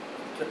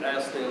 to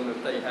ask them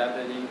if they have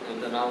any,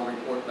 and then I'll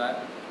report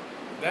back.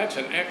 that's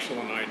an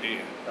excellent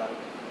idea. Got it?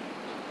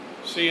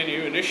 Seeing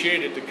you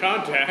initiated the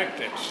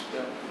contact, it's,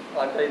 Yeah.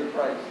 I pay the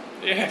price.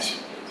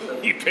 yes,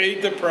 So you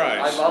paid the I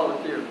price.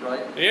 volunteered,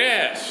 right?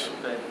 Yes.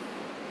 Okay.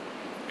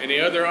 Any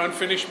other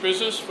unfinished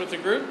business with the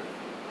group?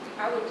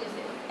 I would just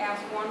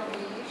ask Wanda, will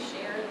you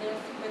share this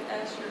with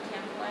us, your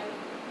template?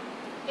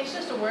 It's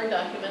just a Word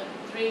document,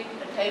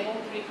 a table,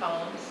 3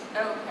 columns.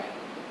 Okay.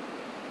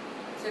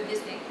 So this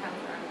didn't come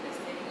from the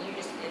city, you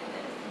just did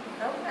this?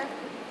 Okay.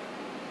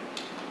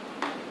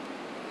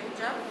 Good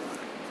job.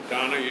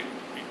 Donna,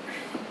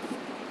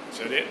 is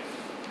that it?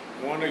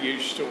 Wanda, you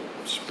still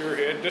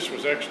spearhead? This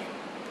was excellent.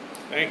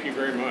 Thank you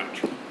very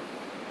much.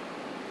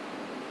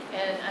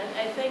 And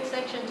I think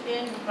section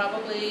 10 will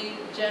probably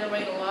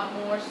generate a lot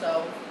more,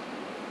 so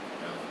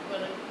I'm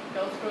going to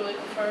go through it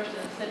first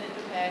and send it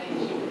to Patty,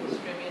 she can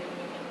distribute, and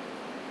we can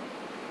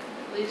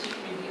at least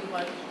review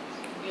what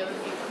the other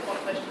people, what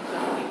questions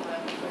other people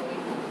have before we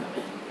come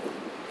in.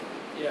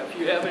 Yeah, if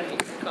you have any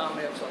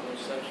comments on those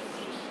sections,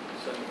 just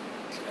send them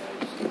to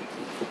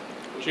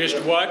Patty. Just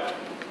what?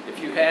 If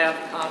you have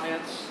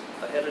comments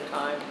ahead of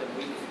time, then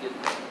we can get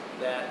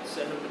that,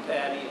 send them to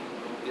Patty, and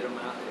we'll get them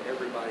out to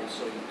everybody,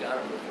 so you've got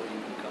them before you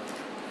can come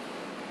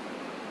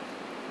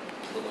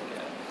to look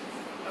at it.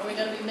 Are we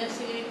going to be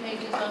missing any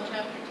pages on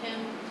chapter 10?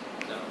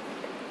 No.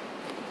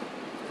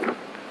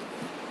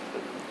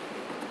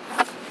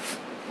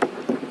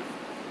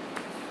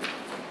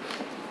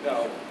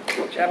 No,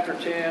 chapter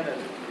 10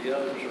 and the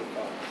others are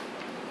fine.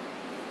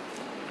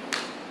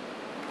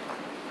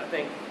 I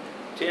think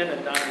 10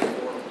 and 94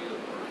 will be the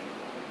worst.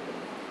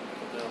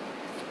 No.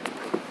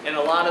 And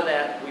a lot of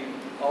that we've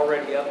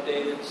already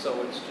updated,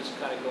 so it's just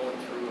kind of going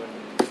through and,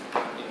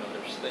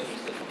 there's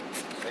things that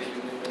maybe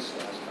we missed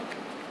last time.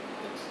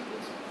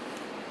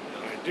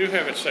 I do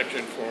have a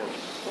section for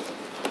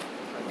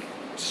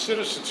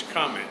citizens'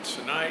 comments,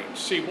 and I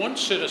see one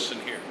citizen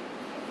here.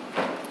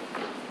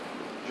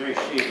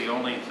 JC, the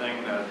only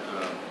thing that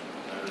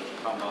has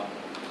come up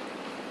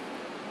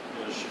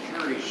is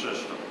security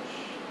systems.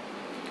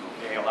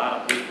 Okay, a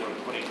lot of people are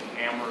putting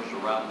cameras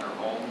around their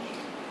homes,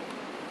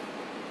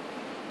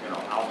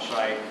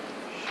 outside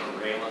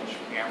surveillance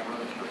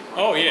cameras.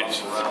 Oh,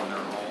 yes. Around their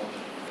homes.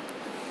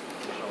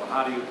 So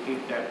how do you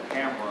keep that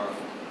camera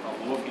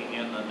from looking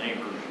in the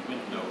neighbor's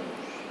windows?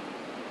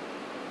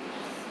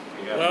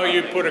 Well,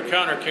 you put a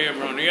counter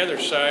camera on the other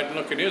side and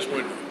look at his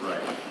window.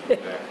 Right,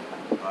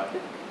 exactly. But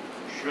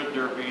should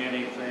there be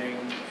anything,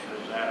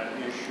 is that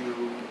an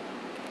issue?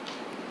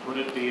 Could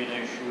it be an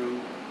issue?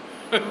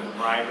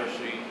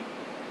 Privacy?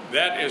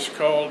 That is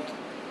called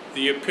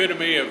the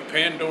epitome of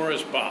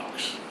Pandora's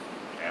box.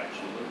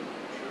 Absolutely.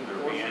 Should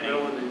there be any?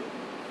 Enforceability.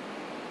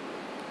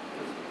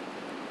 Just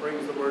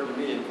brings the word to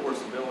me,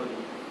 enforceability.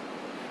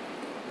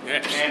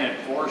 Yes. Can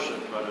enforce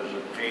it, but does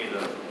it pay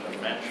the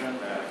mention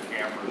that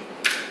cameras,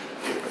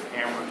 if a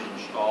camera's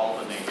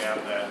installed and they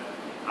have that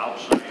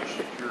outside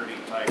security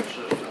type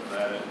system,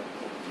 that it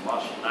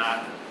must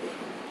not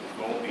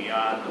go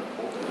beyond the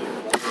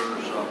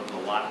borders of the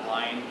lot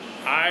lines?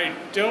 I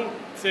don't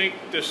think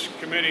this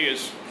committee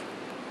is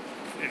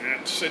in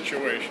that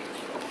situation.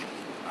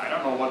 I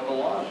don't know what the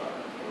laws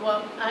are.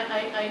 Well,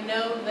 I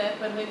know that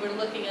when we were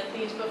looking at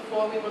these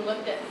before, we were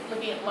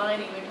looking at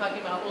lining, we were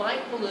talking about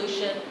light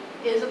pollution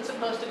isn't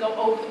supposed to go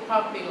over the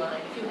property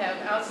line. If you have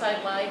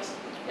outside lights,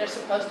 they're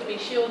supposed to be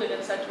shielded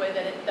in such a way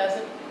that it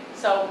doesn't.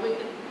 So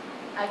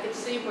I could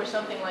see where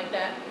something like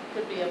that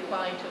could be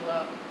applied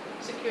to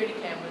security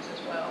cameras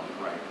as well.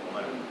 Right.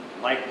 Well,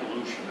 light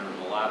pollution,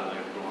 there's a lot of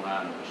that going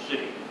on in the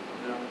city.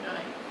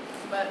 Right.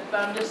 But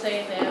I'm just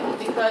saying that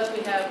because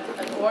we have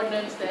an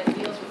ordinance that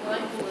deals with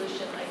light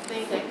pollution, I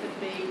think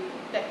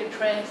that could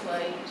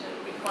translate to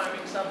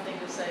requiring something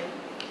to say,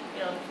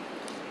 home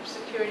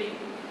security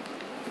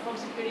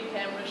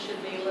cameras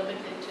should be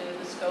limited to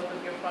the scope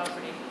of your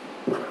property.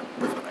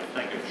 I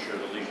think it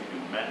should at least be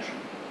mentioned.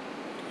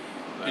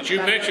 Did you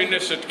mention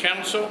this at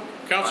council,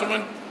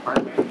 Councilman?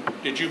 Pardon me?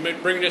 Did you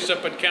bring this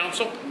up at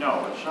council?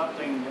 No, it's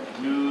something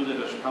new that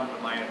has come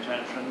to my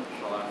attention,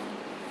 so I'm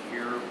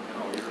here,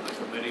 you're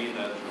the committee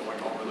that's going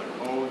over the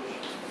codes.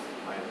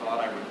 I thought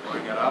I would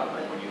bring it up,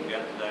 and when you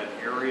get to that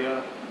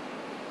area,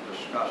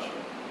 discuss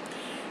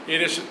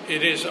it.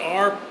 It is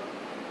our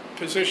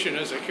position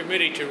as a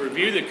committee to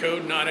review the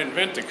code, not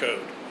invent the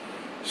code.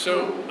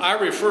 So I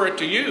refer it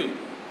to you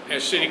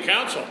as city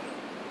council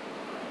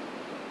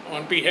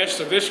on behest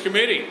of this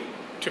committee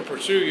to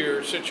pursue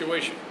your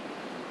situation.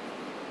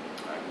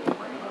 I will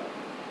bring it up.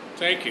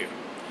 Thank you.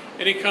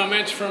 Any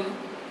comments from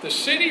the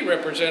city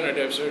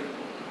representatives?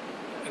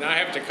 And I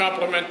have to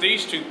compliment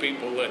these two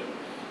people that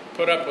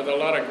put up with a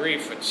lot of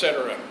grief,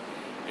 etc.,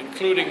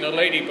 including the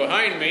lady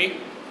behind me,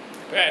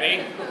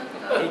 Patty,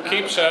 who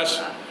keeps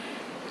us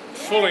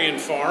fully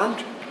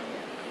informed.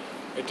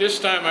 At this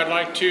time, I'd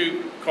like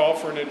to call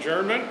for an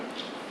adjournment.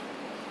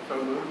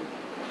 So moved.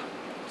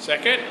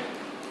 Second?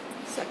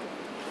 Second.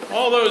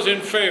 All those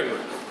in favor?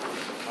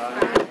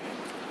 Aye.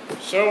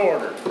 So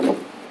ordered.